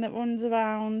white thing that runs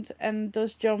around and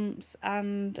does jumps,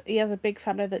 and he has a big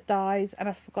fella that dies, and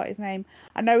I forgot his name.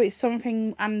 I know it's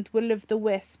something and Will of the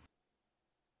Wisp.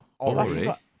 Ori.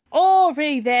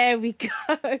 Ori, there we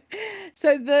go.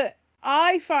 So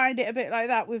I find it a bit like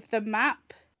that with the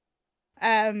map.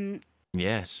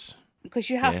 Yes. Because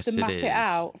you have to map it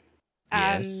out,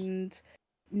 and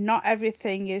not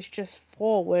everything is just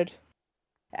forward.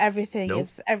 Everything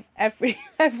is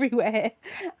everywhere,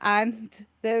 and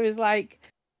there is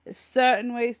like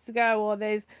certain ways to go, or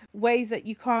there's ways that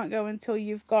you can't go until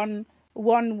you've gone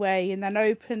one way and then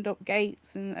opened up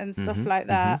gates and stuff like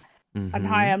that. And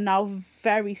I am now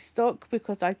very stuck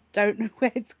because I don't know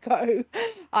where to go.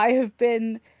 I have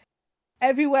been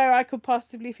everywhere I could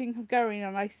possibly think of going,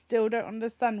 and I still don't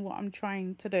understand what I'm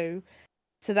trying to do.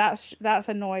 So that's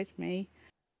annoyed me.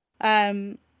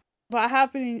 But I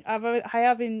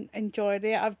have enjoyed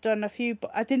it. I've done a few, but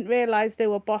I didn't realize they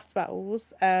were boss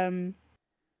battles. So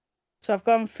I've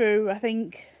gone through, I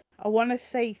think, I want to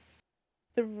say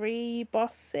 3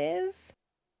 bosses.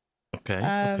 Okay.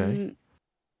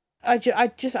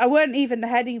 I weren't even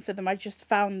heading for them. I just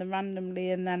found them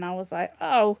randomly, and then I was like,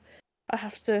 oh, I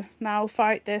have to now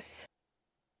fight this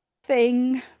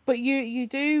thing. But you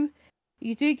do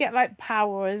get like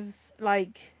powers,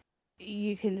 like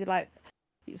you can do like.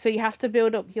 So you have to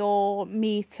build up your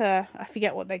meter. I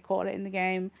forget what they call it in the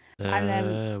game. And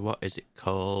then what is it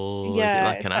called?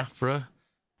 Yeah, is it like an Afra?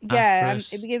 Yeah, Afra and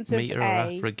it begins with meter or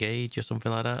A. Afra gauge or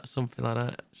something like that. Something like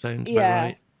that sounds about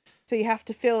right. So you have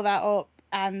to fill that up,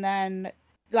 and then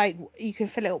like you can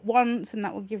fill it up once, and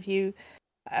that will give you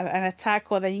an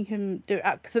attack, or then you can do it.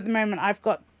 Because at the moment I've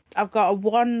got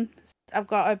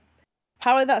a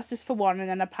power that's just for one, and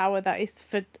then a power that is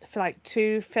for like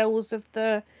 2 fills of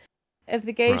the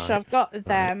gauge. Right, So I've got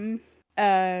them.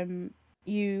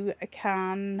 You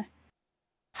can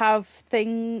have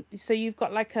things. So you've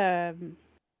got like I'm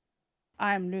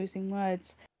losing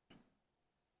words.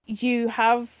 You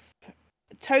have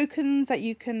tokens that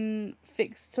you can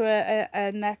fix to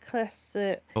a necklace.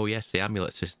 Oh yes, the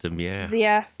amulet system. Yeah.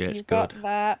 Yes, yeah, you've got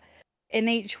that. In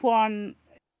each one,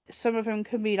 some of them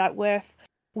can be like worth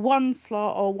 1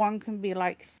 slot, or one can be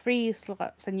like 3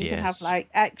 slots, and you can have like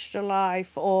extra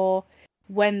life, or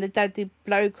when the deadly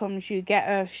blow comes, you get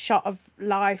a shot of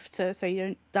life so you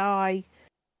don't die.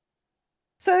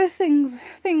 So there's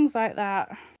things like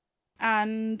that,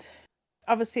 and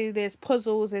obviously there's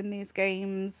puzzles in these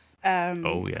games.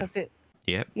 Oh yeah. Cause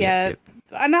Yep.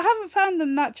 And I haven't found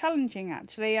them that challenging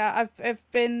actually. I've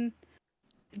been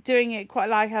doing it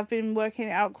I've been working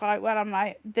it out quite well. I'm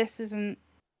like, this isn't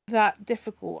that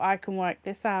difficult. I can work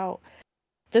this out.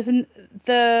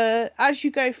 As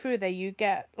you go through there, you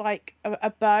get like a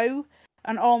bow,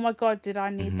 and oh my god, did I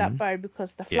need that bow,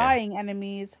 because the flying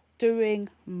enemies doing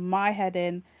my head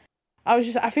in. I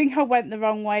think I went the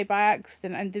wrong way by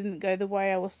accident and didn't go the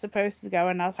way I was supposed to go,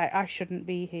 and I was like, I shouldn't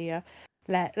be here.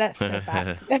 Let's go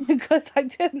back. Because I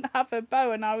didn't have a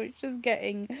bow, and I was just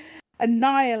getting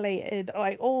annihilated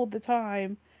like all the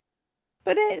time.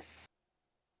 But it's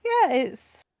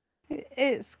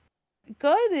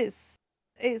good.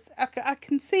 I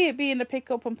can see it being a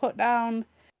pick up and put down.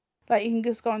 Like you can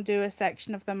just go and do a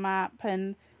section of the map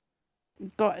and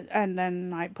then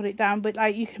like put it down. But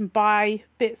like you can buy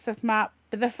bits of map.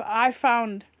 But I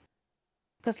found,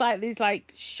 because like these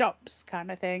like shops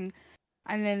kind of thing,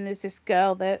 and then there's this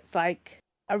girl that's like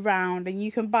around, and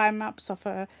you can buy maps off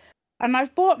her. And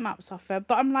I've bought maps off her,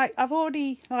 but I'm like, I've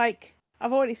already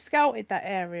scouted that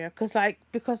area,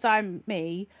 because I'm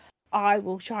me, I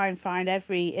will try and find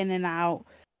every in and out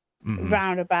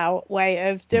roundabout way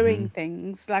of doing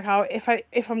things. Like if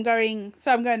I'm going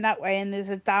that way and there's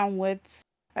a downwards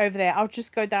over there, I'll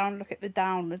just go down, look at the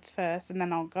downwards first, and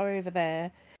then I'll go over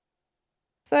there.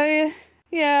 So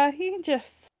yeah, you can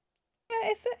just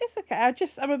it's okay.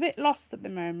 I'm a bit lost at the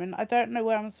moment. I don't know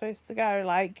where I'm supposed to go.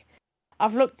 Like,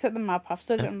 I've looked at the map, I've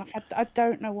studied it, I'm like, I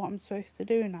don't know what I'm supposed to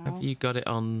do now. Have you got it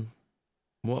on...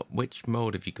 Which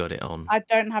mode have you got it on? I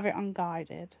don't have it on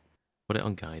guided. Put it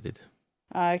on guided.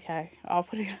 Okay, I'll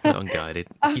put it. Put it on guided.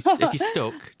 If you're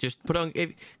stuck, just put it on,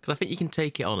 because I think you can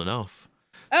take it on and off.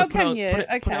 Oh, Put it can on, you? Put it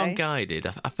on Okay. guided.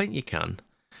 I think you can.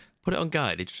 Put it on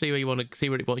guided. See where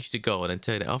it wants you to go, and then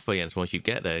turn it off again once you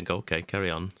get there, and go, okay, carry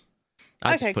on.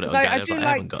 I just Okay, put it 'cause on I guided. I was do like, I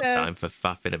haven't like got to- time for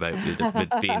faffing about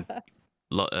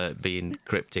with being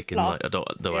cryptic and like I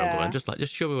don't know where I'm going.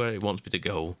 Just show me where it wants me to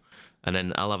go, and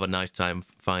then I'll have a nice time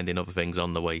finding other things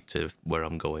on the way to where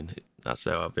I'm going. That's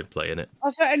how I've been playing it.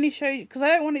 Also, only show you because I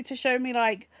don't want it to show me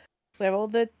like where all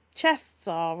the chests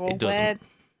are or It doesn't. where.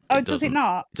 Oh, does it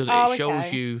not? It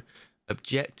shows you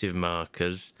objective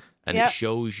markers, and Yep. it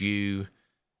shows you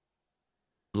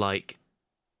like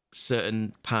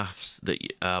certain paths that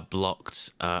are blocked,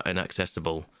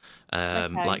 inaccessible.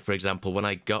 Okay. Like for example, when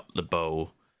I got the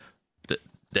bow,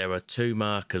 there were 2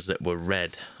 markers that were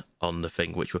red on the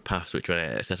thing, which were paths which were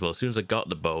inaccessible. As soon as I got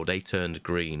the bow, they turned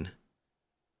green.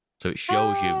 So it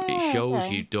shows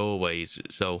you doorways.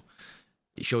 So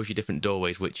it shows you different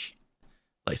doorways, which,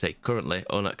 like I say, currently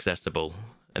unaccessible.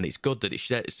 And it's good that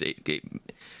it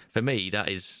for me, that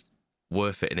is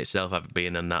worth it in itself,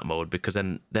 being in that mode, because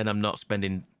then I'm not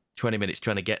spending 20 minutes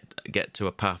trying to get to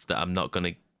a path that I'm not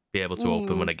going to be able to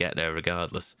open when I get there,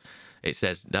 regardless. It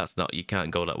says you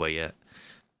can't go that way yet.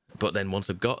 But then once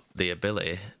I've got the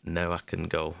ability, now I can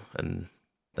go, and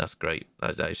that's great.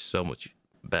 That is so much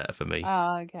better for me.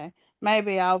 Oh, okay.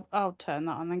 Maybe I'll turn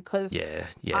that on then, because Yeah.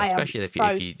 I am Especially if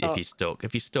you're stuck.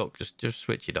 If you're stuck, just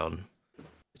switch it on.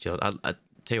 I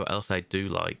tell you what else I do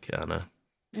like, Anna,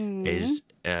 is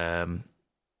the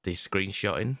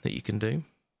screenshotting that you can do.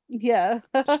 Yeah.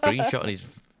 Screenshotting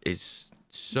is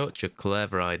such a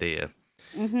clever idea.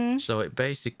 Mm-hmm. So it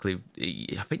basically,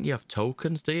 I think you have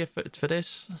tokens, do you, for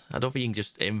this? I don't think you can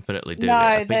just infinitely do it.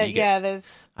 I think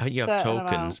there's. I think you have certain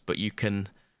tokens, amount. but you can,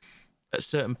 at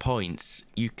certain points,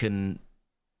 you can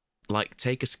like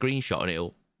take a screenshot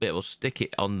and it'll stick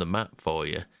it on the map for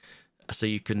you. So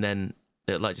you can then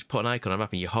like just put an icon on the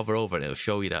map and you hover over it and it'll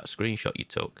show you that screenshot you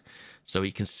took. So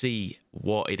you can see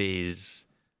what it is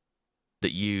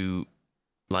that you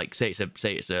like. Say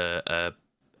it's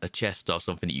a chest or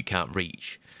something that you can't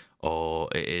reach, or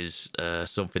it is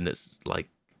something that's like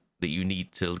that you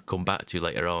need to come back to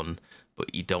later on,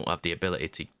 but you don't have the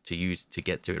ability to use to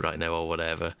get to it right now or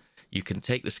whatever. You can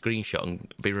take the screenshot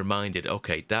and be reminded,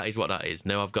 okay, that is what that is.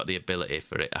 Now I've got the ability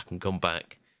for it. I can come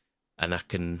back and I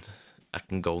can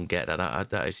go and get that.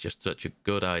 That is just such a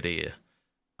good idea.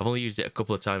 I've only used it a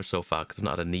couple of times so far because I've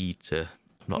not had a need to.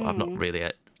 I've not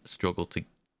really struggled to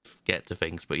get to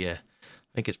things, but yeah,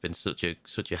 I think it's been such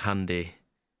a handy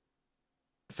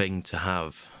thing to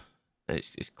have.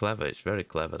 It's clever. It's very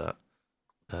clever that.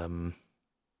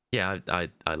 Yeah, I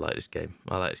like this game.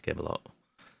 I like this game a lot.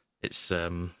 It's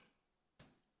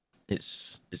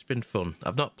been fun.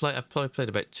 I've probably played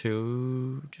about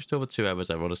just over 2 hours,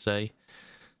 I want to say.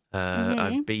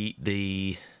 I beat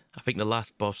I think the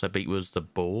last boss I beat was the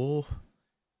boar.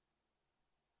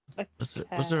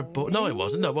 Was there a boar? No, it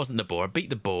wasn't. No, it wasn't the boar. I beat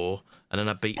the boar, and then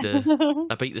I beat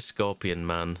the scorpion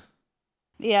man.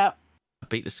 Yeah. I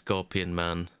beat the scorpion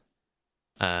man,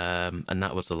 and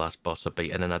that was the last boss I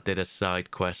beat. And then I did a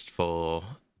side quest for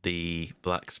the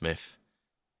blacksmith,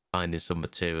 finding some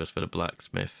materials for the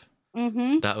blacksmith.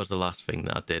 Mm-hmm. That was the last thing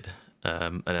that I did.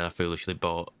 And then I foolishly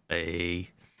bought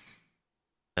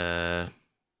not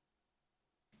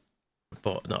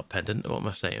a pendant. What am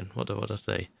I saying? What do I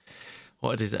say?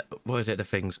 What is it? What is it? The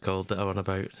thing's called that are on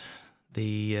about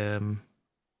the I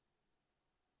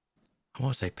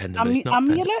want to say pendant, but it's not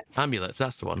amulets. pendant. Amulets.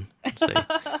 That's the one. See,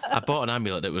 I bought an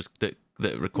amulet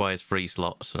that requires 3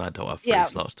 slots, and I don't have 3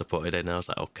 slots to put it in. And I was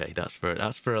like, okay, that's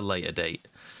for a later date.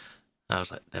 I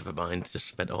was like, never mind. Just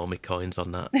spent all my coins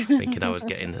on that, thinking I was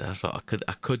getting. I thought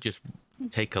I could just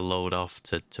take a load off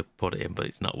to put it in, but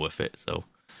it's not worth it. So,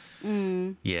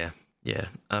 yeah.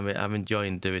 I'm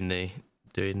enjoying doing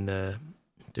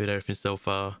everything so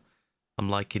far. I'm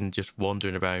liking just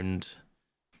wandering around,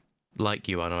 like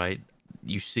you, Anna. Right?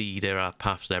 You see, there are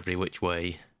paths every which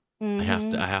way.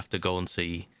 Mm-hmm. I have to go and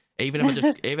see. Even if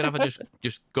I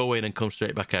just go in and come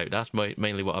straight back out. That's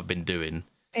mainly what I've been doing.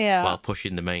 Yeah. While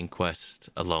pushing the main quest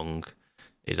along,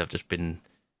 is I've just been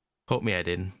put my head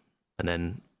in and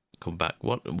then come back.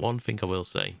 One thing I will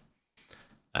say,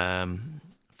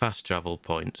 fast travel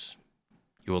points.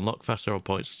 You unlock fast travel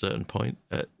points at a certain point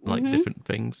at different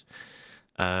things.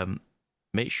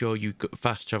 Make sure you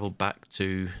fast travel back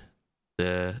to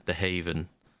the haven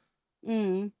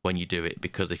when you do it,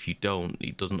 because if you don't,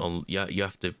 it doesn't. You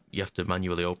have to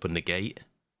manually open the gate.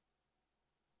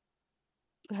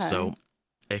 Okay. So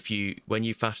when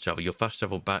you fast travel, you'll fast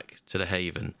travel back to the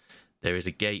haven. There is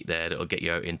a gate there that'll get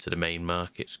you out into the main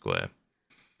market square.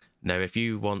 Now, if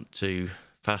you want to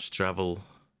fast travel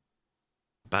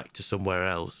back to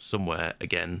somewhere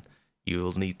again, you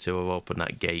will need to open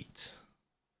that gate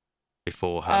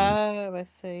beforehand. Oh, I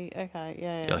see. Okay,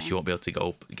 yeah. Else you won't be able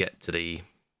to get to the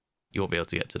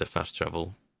fast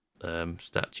travel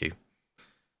statue.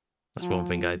 That's one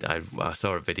thing I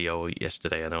saw a video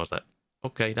yesterday, and I was like,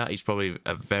 okay, that is probably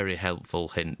a very helpful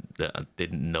hint that I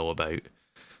didn't know about.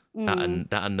 That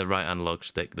and the right analog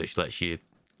stick that lets you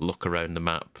look around the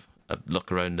map,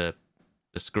 look around the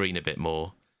screen a bit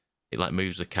more. It like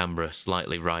moves the camera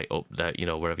slightly right up there,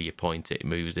 wherever you point it, it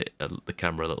moves the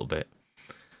camera a little bit.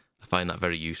 I find that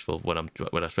very useful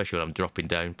especially when I'm dropping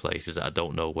down places that I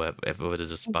don't know whether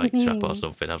there's a spike trap or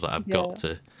something. I was like,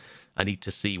 I need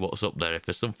to see what's up there. If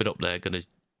there's something up there going to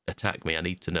attack me, I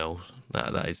need to know.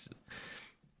 That has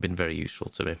been very useful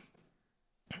to me.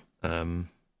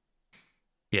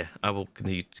 Yeah, I will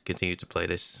continue to play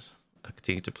this. I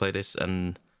continue to play this,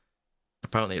 and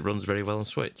apparently it runs very well on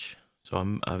Switch.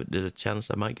 So there's a chance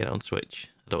I might get it on Switch.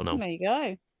 I don't know. There you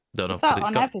go. Don't know. It's that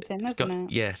on everything, isn't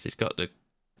it? Yes, it's got the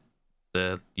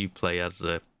Uplay as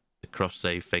the cross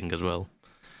save thing as well.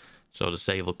 So the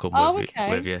save will come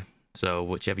with you. So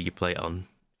whichever you play it on,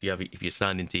 if you're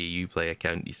signed into your Uplay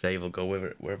account, your save will go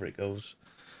wherever it goes.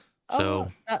 So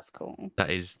that's cool.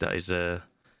 That is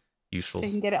useful. So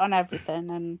you can get it on everything,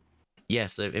 and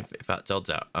yes. In fact, odds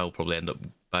are I'll probably end up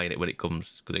buying it when it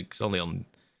comes, because it's only on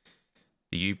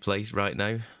the Uplay right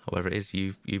now, whatever it is,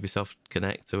 Ubisoft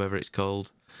Connect, whoever it's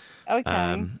called. Okay.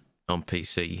 On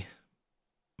PC.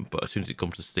 But as soon as it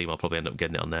comes to Steam, I'll probably end up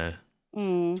getting it on there,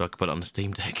 so I can put it on the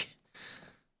Steam Deck.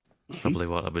 Probably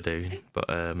what I'll be doing. But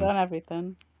on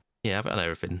everything. Yeah, have it on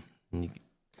everything.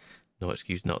 No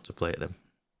excuse not to play it then.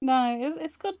 No,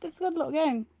 it's good. It's a good little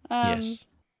game. Yes.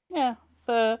 Yeah.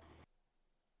 So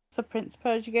it's a Prince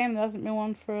Persia game. There hasn't been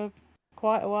one for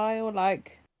quite a while.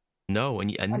 No,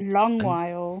 and a long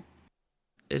while.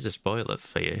 Here's a spoiler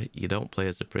for you. You don't play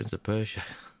as the Prince of Persia.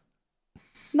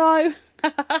 No.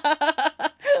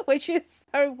 Which is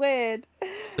so weird.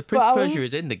 The Prince of Persia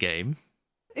is in the game.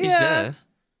 He's there.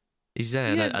 He's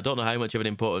there. Yeah. I don't know how much of an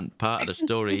important part of the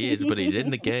story he is, but he's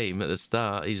in the game at the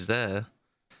start. He's there.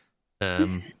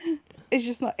 It's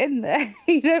just not in there.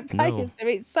 You don't play as him.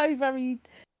 It's so very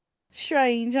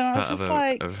strange. And I was just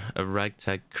like, a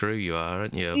ragtag crew you are,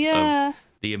 aren't you? Yeah. Of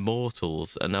the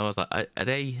Immortals. And I was like, are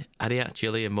they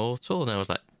actually immortal? And I was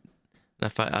like,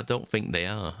 I don't think they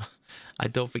are. I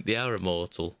don't think they are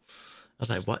immortal. I was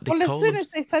like, what? Well, as soon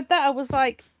as they said that, I was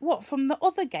like, what, from the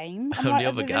other game? From the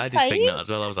other game, I did think that as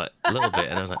well. I was like, a little bit,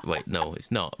 and I was like, wait, no,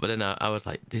 it's not. But then I was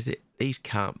like, these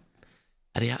can't,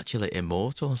 are they actually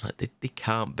immortal? I was like, they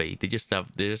can't be. They're just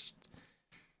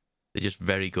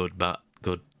very good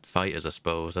fighters, I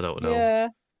suppose. I don't know. Yeah.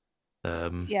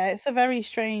 Yeah, it's a very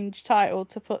strange title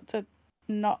to put to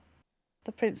not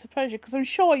the Prince of Persia, because I'm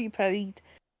sure you played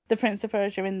the Prince of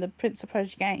Persia in the Prince of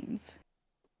Persia games.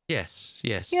 Yes,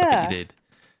 yeah. I think you did.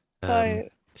 So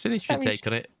it's an interesting take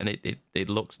on it, and it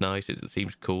looks nice. It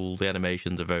seems cool. The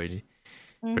animations are very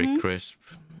crisp.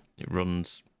 It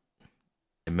runs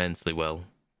immensely well.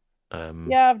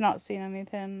 Yeah, I've not seen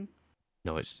anything.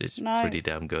 No, it's pretty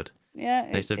damn good. Yeah,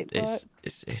 it's a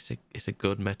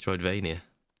good Metroidvania.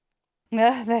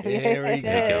 Yeah, there we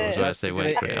go. I say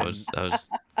wait for it. I was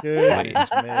Goodness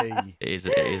me. It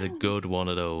is a good one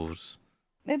of those.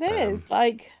 It is.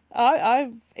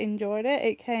 I've enjoyed it.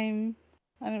 It came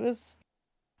and it was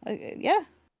so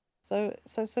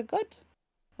good.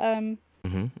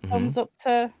 Thumbs up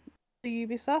to the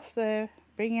Ubisoft. They're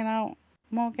bringing out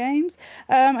more games.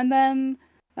 And then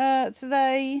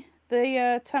today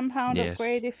the £10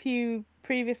 upgrade if you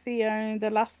previously owned The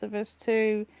Last of Us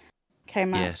 2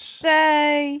 came out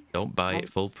today. Don't buy it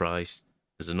full price.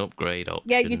 There's an upgrade option.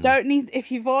 Yeah, you don't need,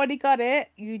 if you've already got it,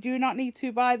 you do not need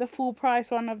to buy the full price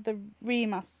one of the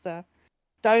remaster.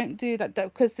 Don't do that,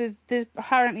 because there's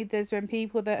apparently there's been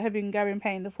people that have been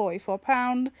paying the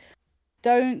 £44.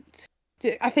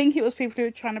 I think it was people who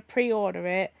were trying to pre-order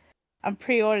it and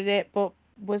pre-ordered it, but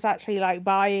was actually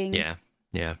buying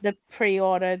the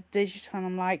pre-order digital. And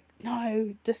I'm like,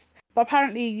 no, but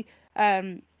apparently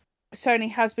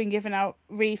Sony has been giving out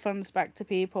refunds back to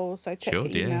people, so check your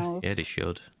emails. Yeah, they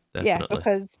should. Definitely. Yeah,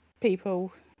 because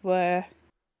people were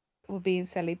being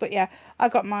silly. But yeah, I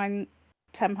got mine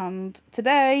 £10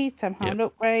 today, £10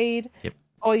 upgrade. Yep.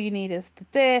 All you need is the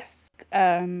disc.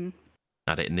 I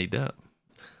didn't need that.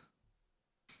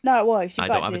 No, well, if you I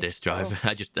don't have a disc drive. I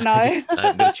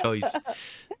haven't got a choice.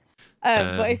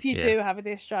 But if you do have a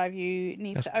disc drive, you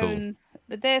need to own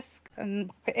the disc and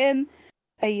put it in.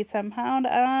 pay your £10,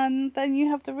 and then you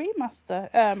have the remaster.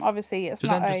 Obviously, it's So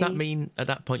not then, does that mean at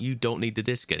that point you don't need the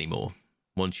disc anymore?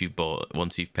 Once you've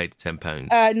paid the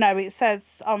 £10. No, it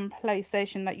says on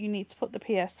PlayStation that you need to put the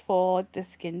PS4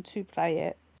 disc in to play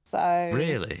it. So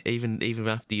Really, even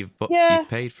after you've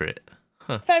paid for it?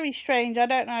 Huh. Very strange. I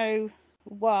don't know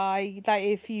why. Like,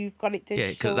 if you've got it digital.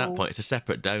 Yeah, because at that point it's a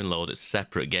separate download. It's a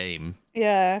separate game.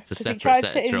 Yeah, it's a because he separate tried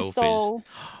set to of trophies. install.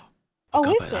 Oh,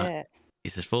 is about that. it?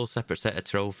 It's a full separate set of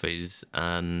trophies,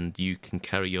 and you can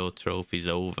carry your trophies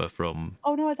over from.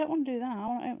 Oh no, I don't want to do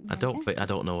that. I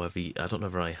don't know if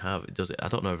I have it. Does it? I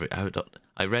don't know if it.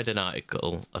 I read an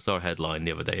article. I saw a headline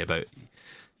the other day about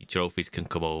your trophies can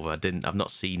come over. I've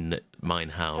not seen that mine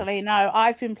have. Actually, no,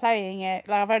 I've been playing it.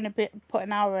 Like, I've only put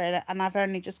an hour in it, and I've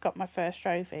only just got my first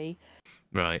trophy.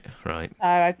 Right. So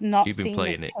I've not. You've been seen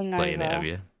playing it, have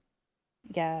you?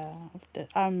 Yeah,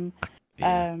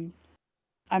 Yeah.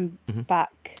 I'm Mm-hmm.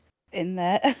 back in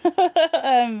there.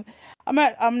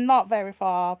 I'm not very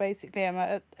far. Basically, I'm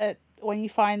at when you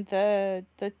find the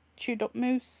chewed up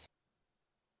moose.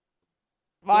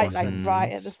 Right,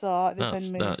 right at the start. There's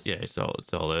a moose. It's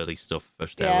all early stuff.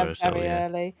 First Yeah, hour or so. very Yeah.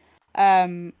 early.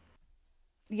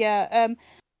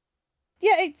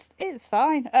 It's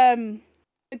fine.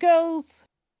 The girls,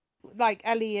 like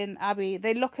Ellie and Abby,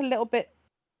 they look a little bit,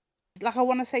 like, I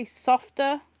want to say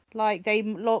softer. Like, they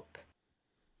look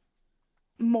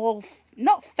more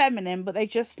not feminine, but they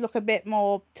just look a bit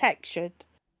more textured.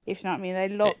 If you know what I mean, they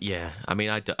look. Yeah, I mean,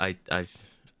 I've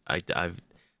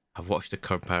watched a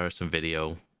comparison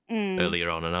video earlier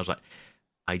on, and I was like,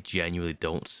 I genuinely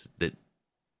don't.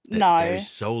 No, there's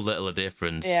so little a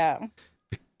difference. Yeah.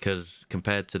 Because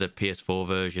compared to the PS4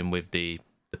 version with the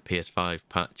PS5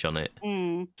 patch on it,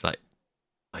 it's like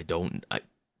I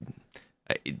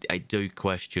do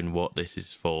question what this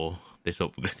is for. This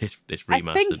remastered.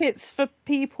 I think it's for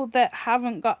people that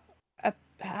haven't got a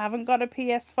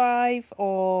PS5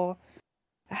 or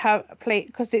have played,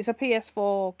 because it's a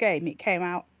PS4 game. It came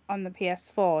out on the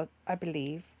PS4, I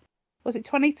believe. Was it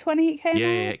 2020? It came out.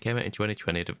 Yeah, it came out in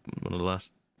 2020. One of the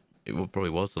last. It probably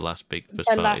was the last big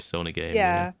first-party Sony game.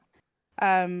 Yeah.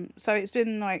 So it's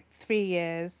been like 3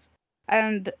 years,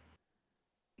 and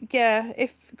yeah,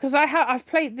 because I've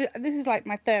played. This is like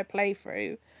my third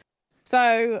playthrough,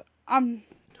 so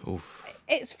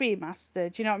it's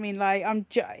remastered. You know what I mean? Like,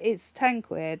 it's £10,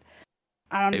 and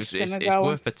I'm just gonna go. It's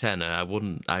worth a tenner. I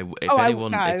wouldn't.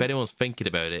 If anyone's thinking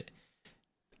about it,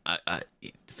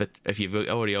 if you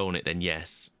already own it, then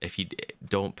yes. If you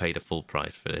don't pay the full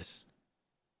price for this.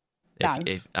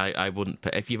 If I wouldn't pay,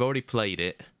 if you've already played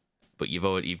it, but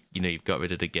you've got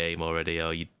rid of the game already,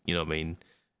 or you know what I mean,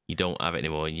 you don't have it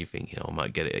anymore, and you think, I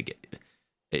might get it again.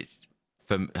 It's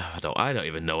I don't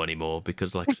even know anymore,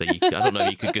 because like I say, I don't know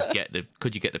if you could just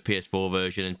could you get the PS4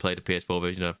 version and play the PS4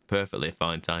 version and have perfectly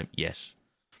fine time? Yes.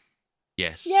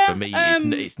 Yeah, for me,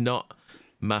 it's not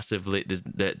massively. There's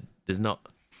not.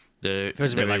 It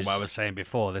feels a bit like what I was saying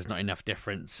before. There's not enough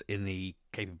difference in the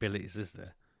capabilities, is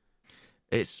there?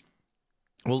 It's.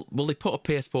 Well, they put a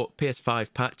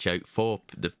PS5 patch out for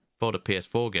the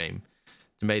PS4 game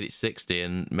to make it 60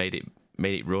 and made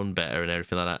it run better and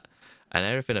everything like that. And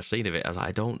everything I've seen of it, I was like,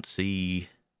 I don't see.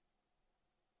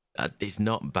 It's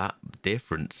not that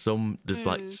different. There's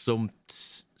like some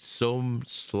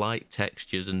slight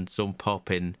textures and some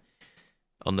popping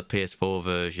on the PS4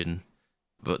 version,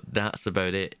 but that's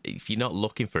about it. If you're not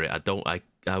looking for it,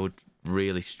 I would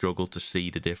really struggle to see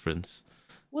the difference.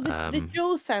 Well, the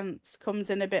DualSense comes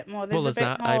in a bit more. There's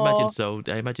that. I imagine so.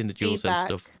 I imagine the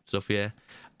DualSense stuff. Yeah.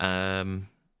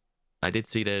 I did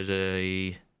see there's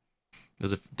a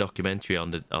documentary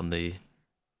on the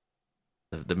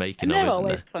making of it. They're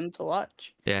always fun to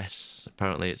watch. Yes,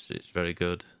 apparently it's very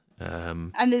good.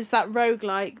 And there's that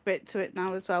roguelike bit to it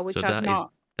now as well, which I've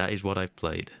not. That is what I've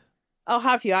played. Oh,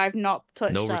 have you? I've not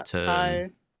touched No that. Return. So...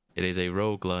 It is a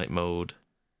roguelike mode.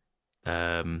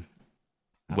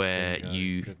 Where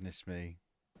you... Goodness me.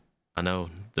 I know,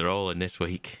 they're all in this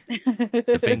week.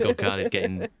 The bingo card is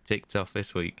getting ticked off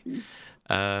this week.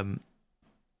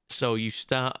 So you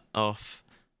start off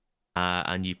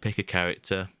and you pick a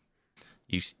character.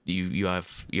 You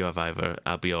have either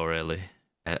Abby or Ellie.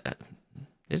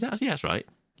 Is that... Yeah, that's right.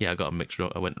 Yeah, I got a mixed...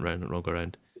 I went around and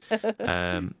around.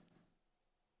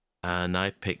 And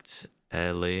I picked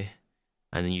Ellie.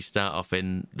 And then you start off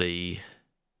in the...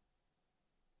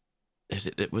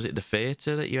 Was it the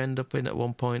theatre that you end up in at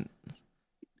one point?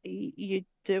 You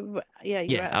do, yeah.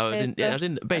 Yeah, I was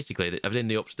in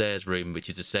the upstairs room, which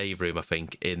is a save room, I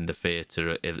think, in the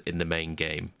theatre in the main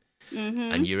game. Mm-hmm.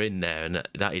 And you're in there, and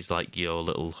that is like your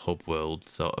little hub world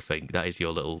sort of thing. That is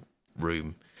your little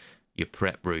room, your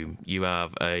prep room. You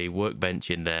have a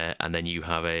workbench in there, and then you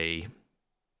have a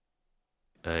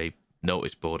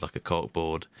notice board, like a cork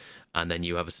board, and then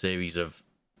you have a series of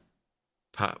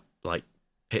like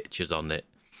pictures on it,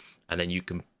 and then you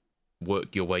can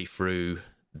work your way through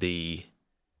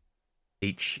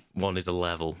each one is a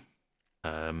level,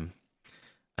 and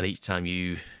each time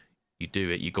you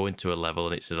do it, you go into a level,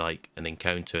 and it's like an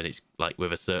encounter, and it's like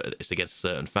it's against a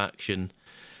certain faction.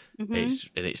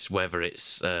 It's whether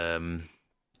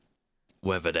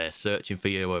they're searching for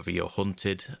you, whether you're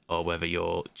hunted, or whether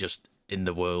you're just in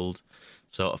the world,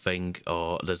 sort of thing.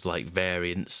 Or there's like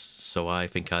variants. So I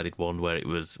think I did one where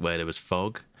there was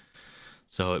fog,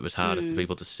 so it was harder for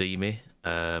people to see me.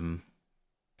 There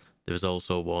was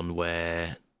also one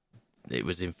where it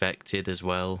was infected as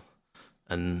well,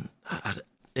 and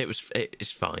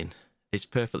it's fine. It's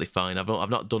perfectly fine. I've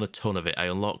not done a ton of it. I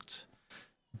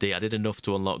did enough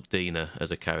to unlock Dina as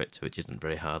a character, which isn't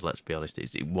very hard. Let's be honest.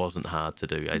 It wasn't hard to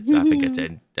do. I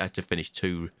think I had to finish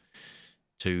two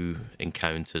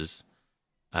encounters.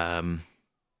 But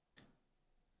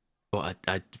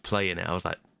I playing it, I was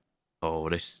like, oh,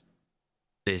 this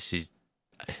is.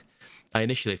 I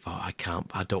initially thought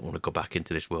I don't want to go back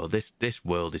into this world. This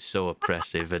world is so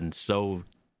oppressive and so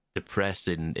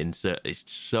depressing. It's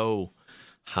so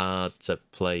hard to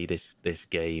play this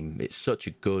game. It's such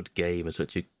a good game and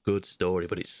such a good story,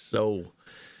 but it's so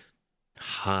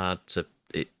hard the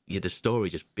story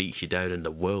just beats you down, and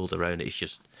the world around it is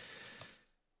just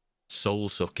soul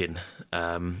sucking.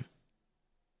 But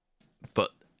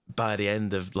by the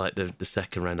end of like the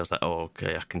second round, I was like, oh,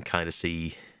 okay, I can kind of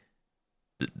see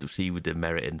with the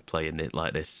merit in playing it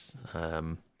like this.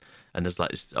 And there's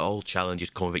like this, all challenges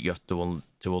come with it. You have to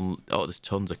there's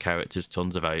tons of characters,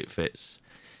 tons of outfits.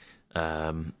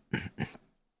 And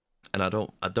I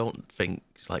don't think,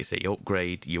 like I say, you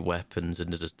upgrade your weapons,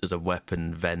 and there's a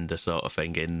weapon vendor sort of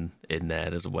thing in there.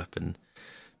 There's a weapon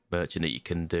merchant that you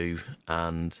can do,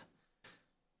 and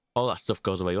all that stuff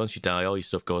goes away once you die. All your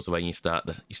stuff goes away, and you start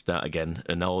again,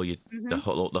 and all the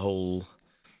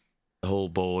whole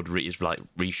board is like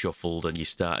reshuffled, and you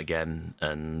start again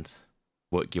and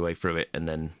work your way through it, and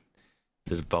then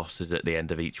there's bosses at the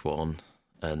end of each one,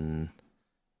 and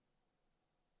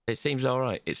it seems all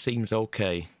right. It seems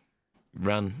okay.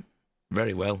 Ran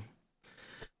very well.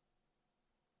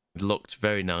 Looked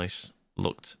very nice.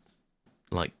 Looked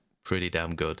like pretty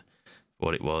damn good for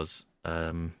what it was.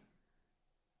 Yeah,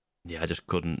 I just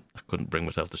couldn't bring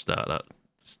myself to start that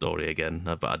story again.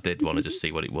 But I did want to just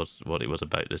see what it was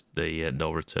about, the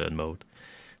no return mode,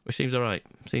 which seems all right.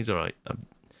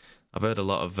 I've heard a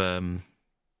lot of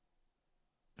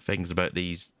things about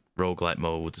these roguelike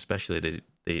modes, especially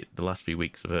the last few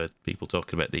weeks. I've heard people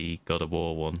talking about the God of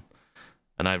War one,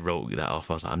 and I wrote that off.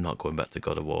 I was like, I'm not going back to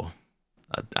God of War.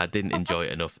 I didn't enjoy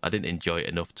it enough. I didn't enjoy it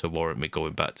enough to warrant me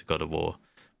going back to God of War.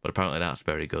 But apparently that's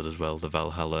very good as well. The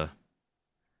Valhalla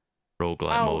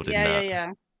roguelike mode in that.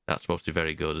 Yeah. That's supposed to be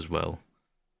very good as well.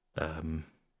 So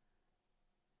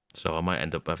I might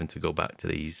end up having to go back to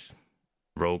these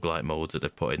roguelike modes that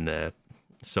they've put in there.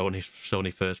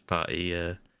 Sony first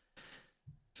party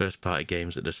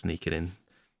games that they're sneaking in.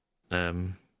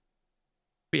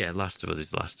 But yeah, Last of Us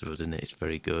is Last of Us, isn't it? It's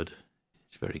very good.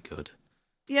 It's very good.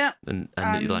 Yeah. And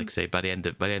like I say, by the end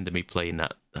of me playing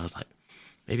that, I was like,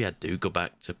 maybe I do go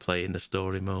back to playing the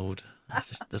story mode. I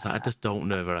just don't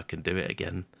know whether I can do it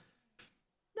again.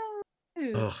 No.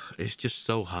 Oh, it's just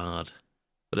so hard.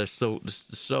 But it's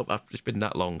been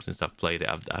that long since I've played it.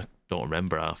 I don't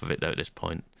remember half of it now at this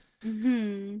point.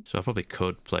 Mm-hmm. So I probably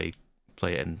could play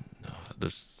it, and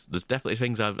there's definitely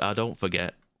things I don't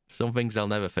forget. Some things I'll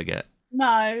never forget.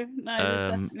 No,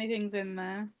 there's definitely things in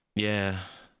there. Yeah.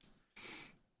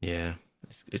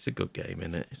 It's a good game,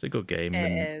 isn't it? It's a good game.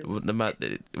 It and is. No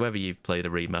matter whether you've played a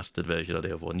remastered version or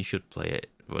the other one, you should play it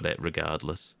with it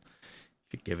regardless. You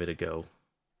should give it a go.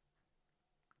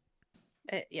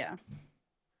 Yeah.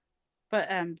 But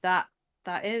that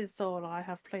is all I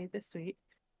have played this week.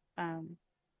 So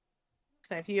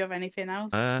if you have anything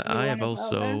else, I've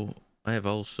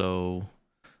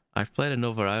played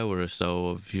another hour or so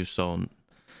of Jusant,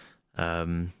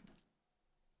 and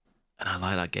I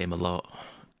like that game a lot.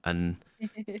 And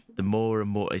the more and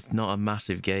more, it's not a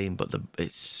massive game, but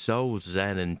it's so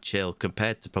zen and chill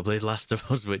compared to probably Last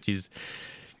of Us, which is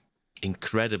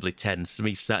incredibly tense.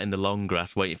 Me sat in the long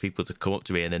grass waiting for people to come up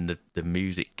to me, and then the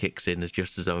music kicks in as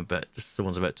just as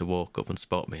someone's about to walk up and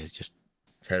spot me. It's just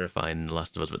terrifying in The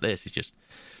Last of Us. But this is just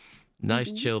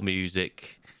nice, chill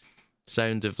music,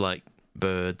 sound of like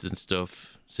birds and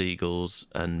stuff, seagulls,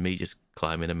 and me just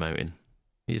climbing a mountain.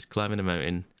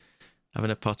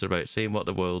 having a potter about, seeing what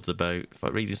the world's about,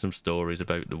 reading some stories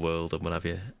about the world and what have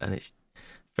you, and it's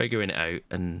figuring it out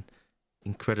and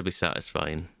incredibly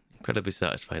satisfying. Incredibly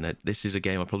satisfying. This is a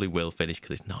game I probably will finish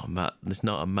because it's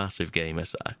not a massive game.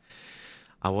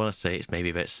 I want to say it's maybe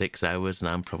about 6 hours, and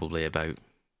I'm probably about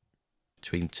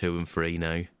between 2 and 3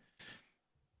 now.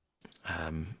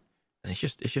 And it's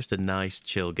just a nice,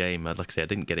 chill game. Like I say, I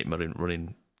didn't get it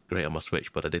running great on my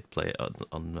Switch, but I did play it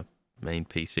on the main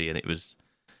PC, and it was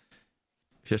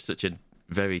just such a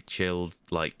very chilled,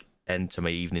 like, end to my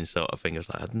evening sort of thing. I was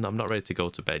like, I'm not ready to go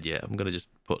to bed yet. I'm gonna just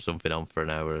put something on for an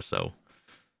hour or so.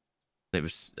 It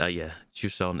was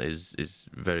Jusant is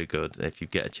very good. If you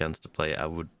get a chance to play it, I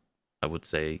would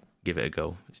say give it a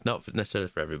go. It's not necessarily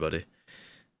for everybody,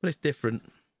 but it's different.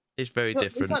 It's very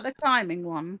different. It's like the climbing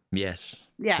one. Yes.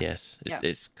 Yeah. Yes.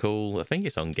 It's cool. I think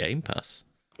it's on Game Pass.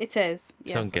 It is.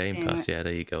 It's on Game Pass. Yeah,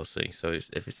 there you go. See, so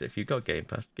if you've got Game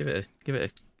Pass, give it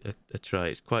a try.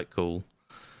 It's quite cool.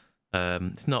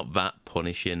 It's not that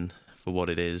punishing for what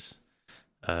it is.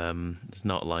 It's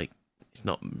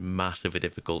not massively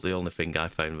difficult. The only thing I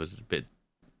found was a bit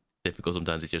difficult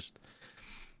sometimes. It's just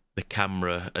the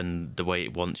camera and the way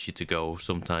it wants you to go.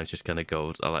 Sometimes just kind of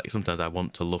goes. Sometimes I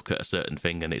want to look at a certain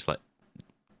thing, and it's like,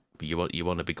 but you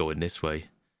want to be going this way,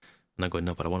 and I'm going,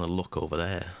 no, but I want to look over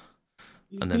there.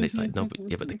 And then it's like, no,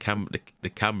 but the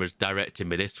camera's directing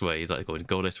me this way. He's like going,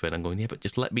 go this way, and I'm going, yeah, but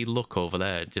just let me look over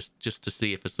there, just to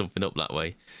see if there's something up that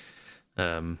way.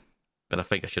 But I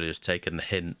think I should have just taken the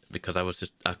hint because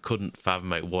I couldn't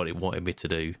fathom out what it wanted me to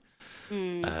do.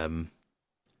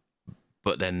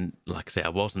 But then, like I say,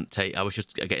 I was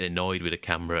just getting annoyed with the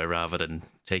camera rather than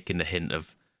taking the hint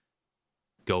of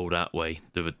go that way.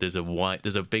 There's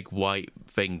a big white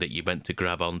thing that you meant to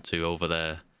grab onto over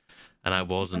there. And I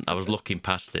wasn't. I was looking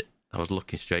past it. I was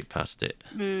looking straight past it.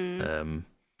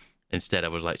 Instead, I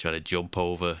was like trying to jump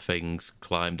over things,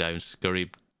 climb down,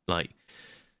 scurry, like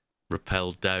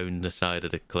rappelled down the side of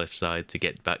the cliffside to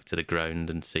get back to the ground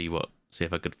and see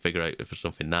if I could figure out if there's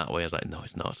something that way. I was like, no,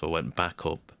 it's not. So I went back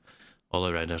up all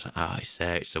around. I was like, I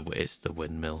say it's the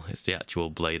windmill. It's the actual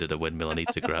blade of the windmill I need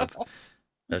to grab.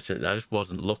 I just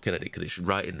wasn't looking at it because it's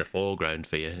right in the foreground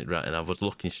for you, right? And I was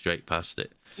looking straight past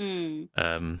it.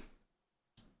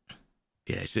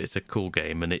 Yeah, it's a cool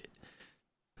game, and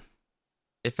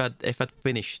if I'd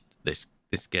finished this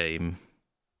game,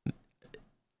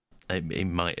 it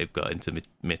might have got into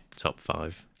my top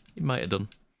 5. It might have done.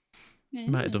 It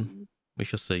might have done. We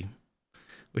shall see.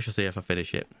 We shall see if I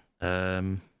finish it.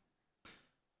 But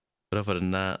other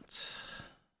than that,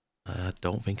 I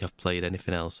don't think I've played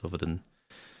anything else other than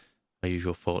my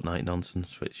usual Fortnite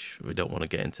nonsense, which we don't want to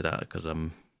get into that because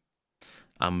I'm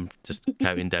just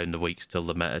counting down the weeks till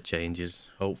the meta changes.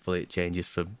 Hopefully it changes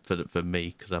for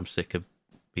me because I'm sick of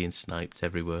being sniped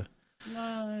everywhere.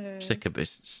 No. Sick of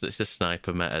it's a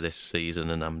sniper meta this season,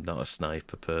 and I'm not a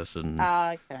sniper person.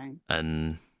 Okay.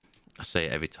 And I say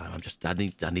it every time. I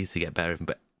need to get better,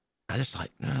 but I just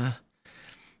like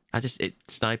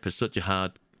sniper's such a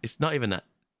hard. It's not even that.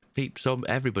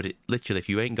 Everybody literally, if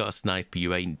you ain't got a sniper,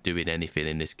 you ain't doing anything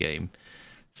in this game.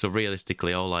 So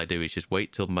realistically, all I do is just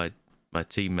wait till my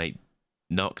teammate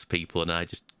knocks people, and I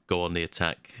just go on the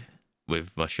attack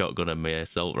with my shotgun and my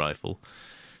assault rifle.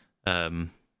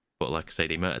 But like I say,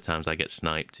 the amount of times I get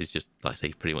sniped is just, like I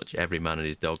say, pretty much every man and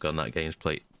his dog on that game's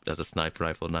plate has a sniper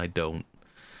rifle, and I don't,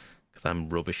 because I'm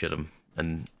rubbish at them.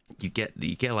 And you get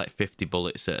like 50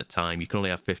 bullets at a time. You can only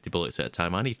have 50 bullets at a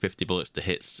time. I need 50 bullets to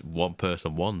hit one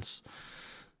person once.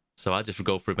 So I just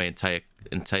go through my entire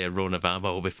run of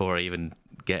ammo before I even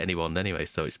get anyone anyway,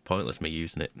 so it's pointless me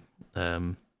using it.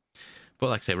 But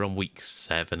like I say, we're on week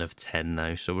 7 of 10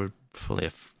 now, so we're probably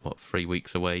 3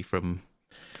 weeks away from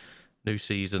new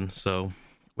season, so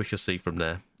we shall see from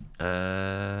there.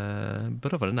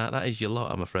 But other than that, that is your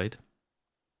lot, I'm afraid.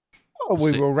 Oh,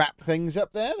 we will wrap things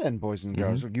up there then, boys and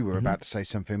girls. You were about to say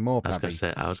something more, Pabby.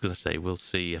 I was going to say, we'll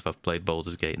see if I've played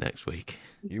Baldur's Gate next week.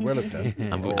 You will have done.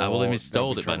 I will have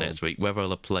installed it by next week. Whether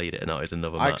I'll have played it or not is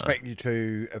another matter. I expect you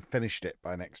to have finished it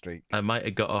by next week. I might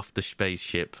have got off the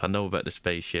spaceship. I know about the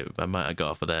spaceship. I might have got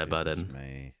off of there by then.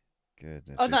 Me.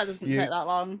 Goodness. Oh, that doesn't take that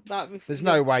long. There's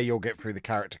no way you'll get through the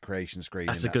character creation screen.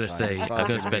 I was going to say, I'm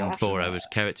going to spend 4 hours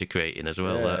character creating as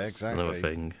well. Yeah, That's exactly. another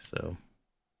thing. So,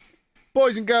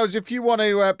 boys and girls, if you want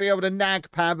to be able to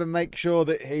nag Pab and make sure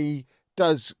that he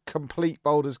does complete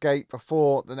Baldur's Gate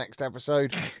before the next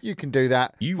episode, you can do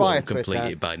that. You via won't complete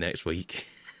Twitter. it by next week.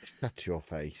 Shut your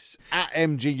face. At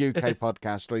MGUK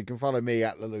Podcast, or you can follow me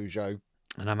at Lelujo.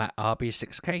 And I'm at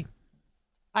RB6K.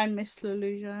 I miss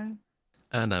Lelujo.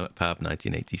 And I'm at Pab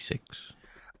 1986.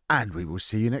 And we will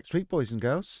see you next week, boys and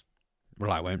girls. Well,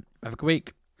 I won't. Have a good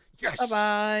week. Yes. Bye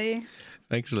bye.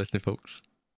 Thanks for listening, folks.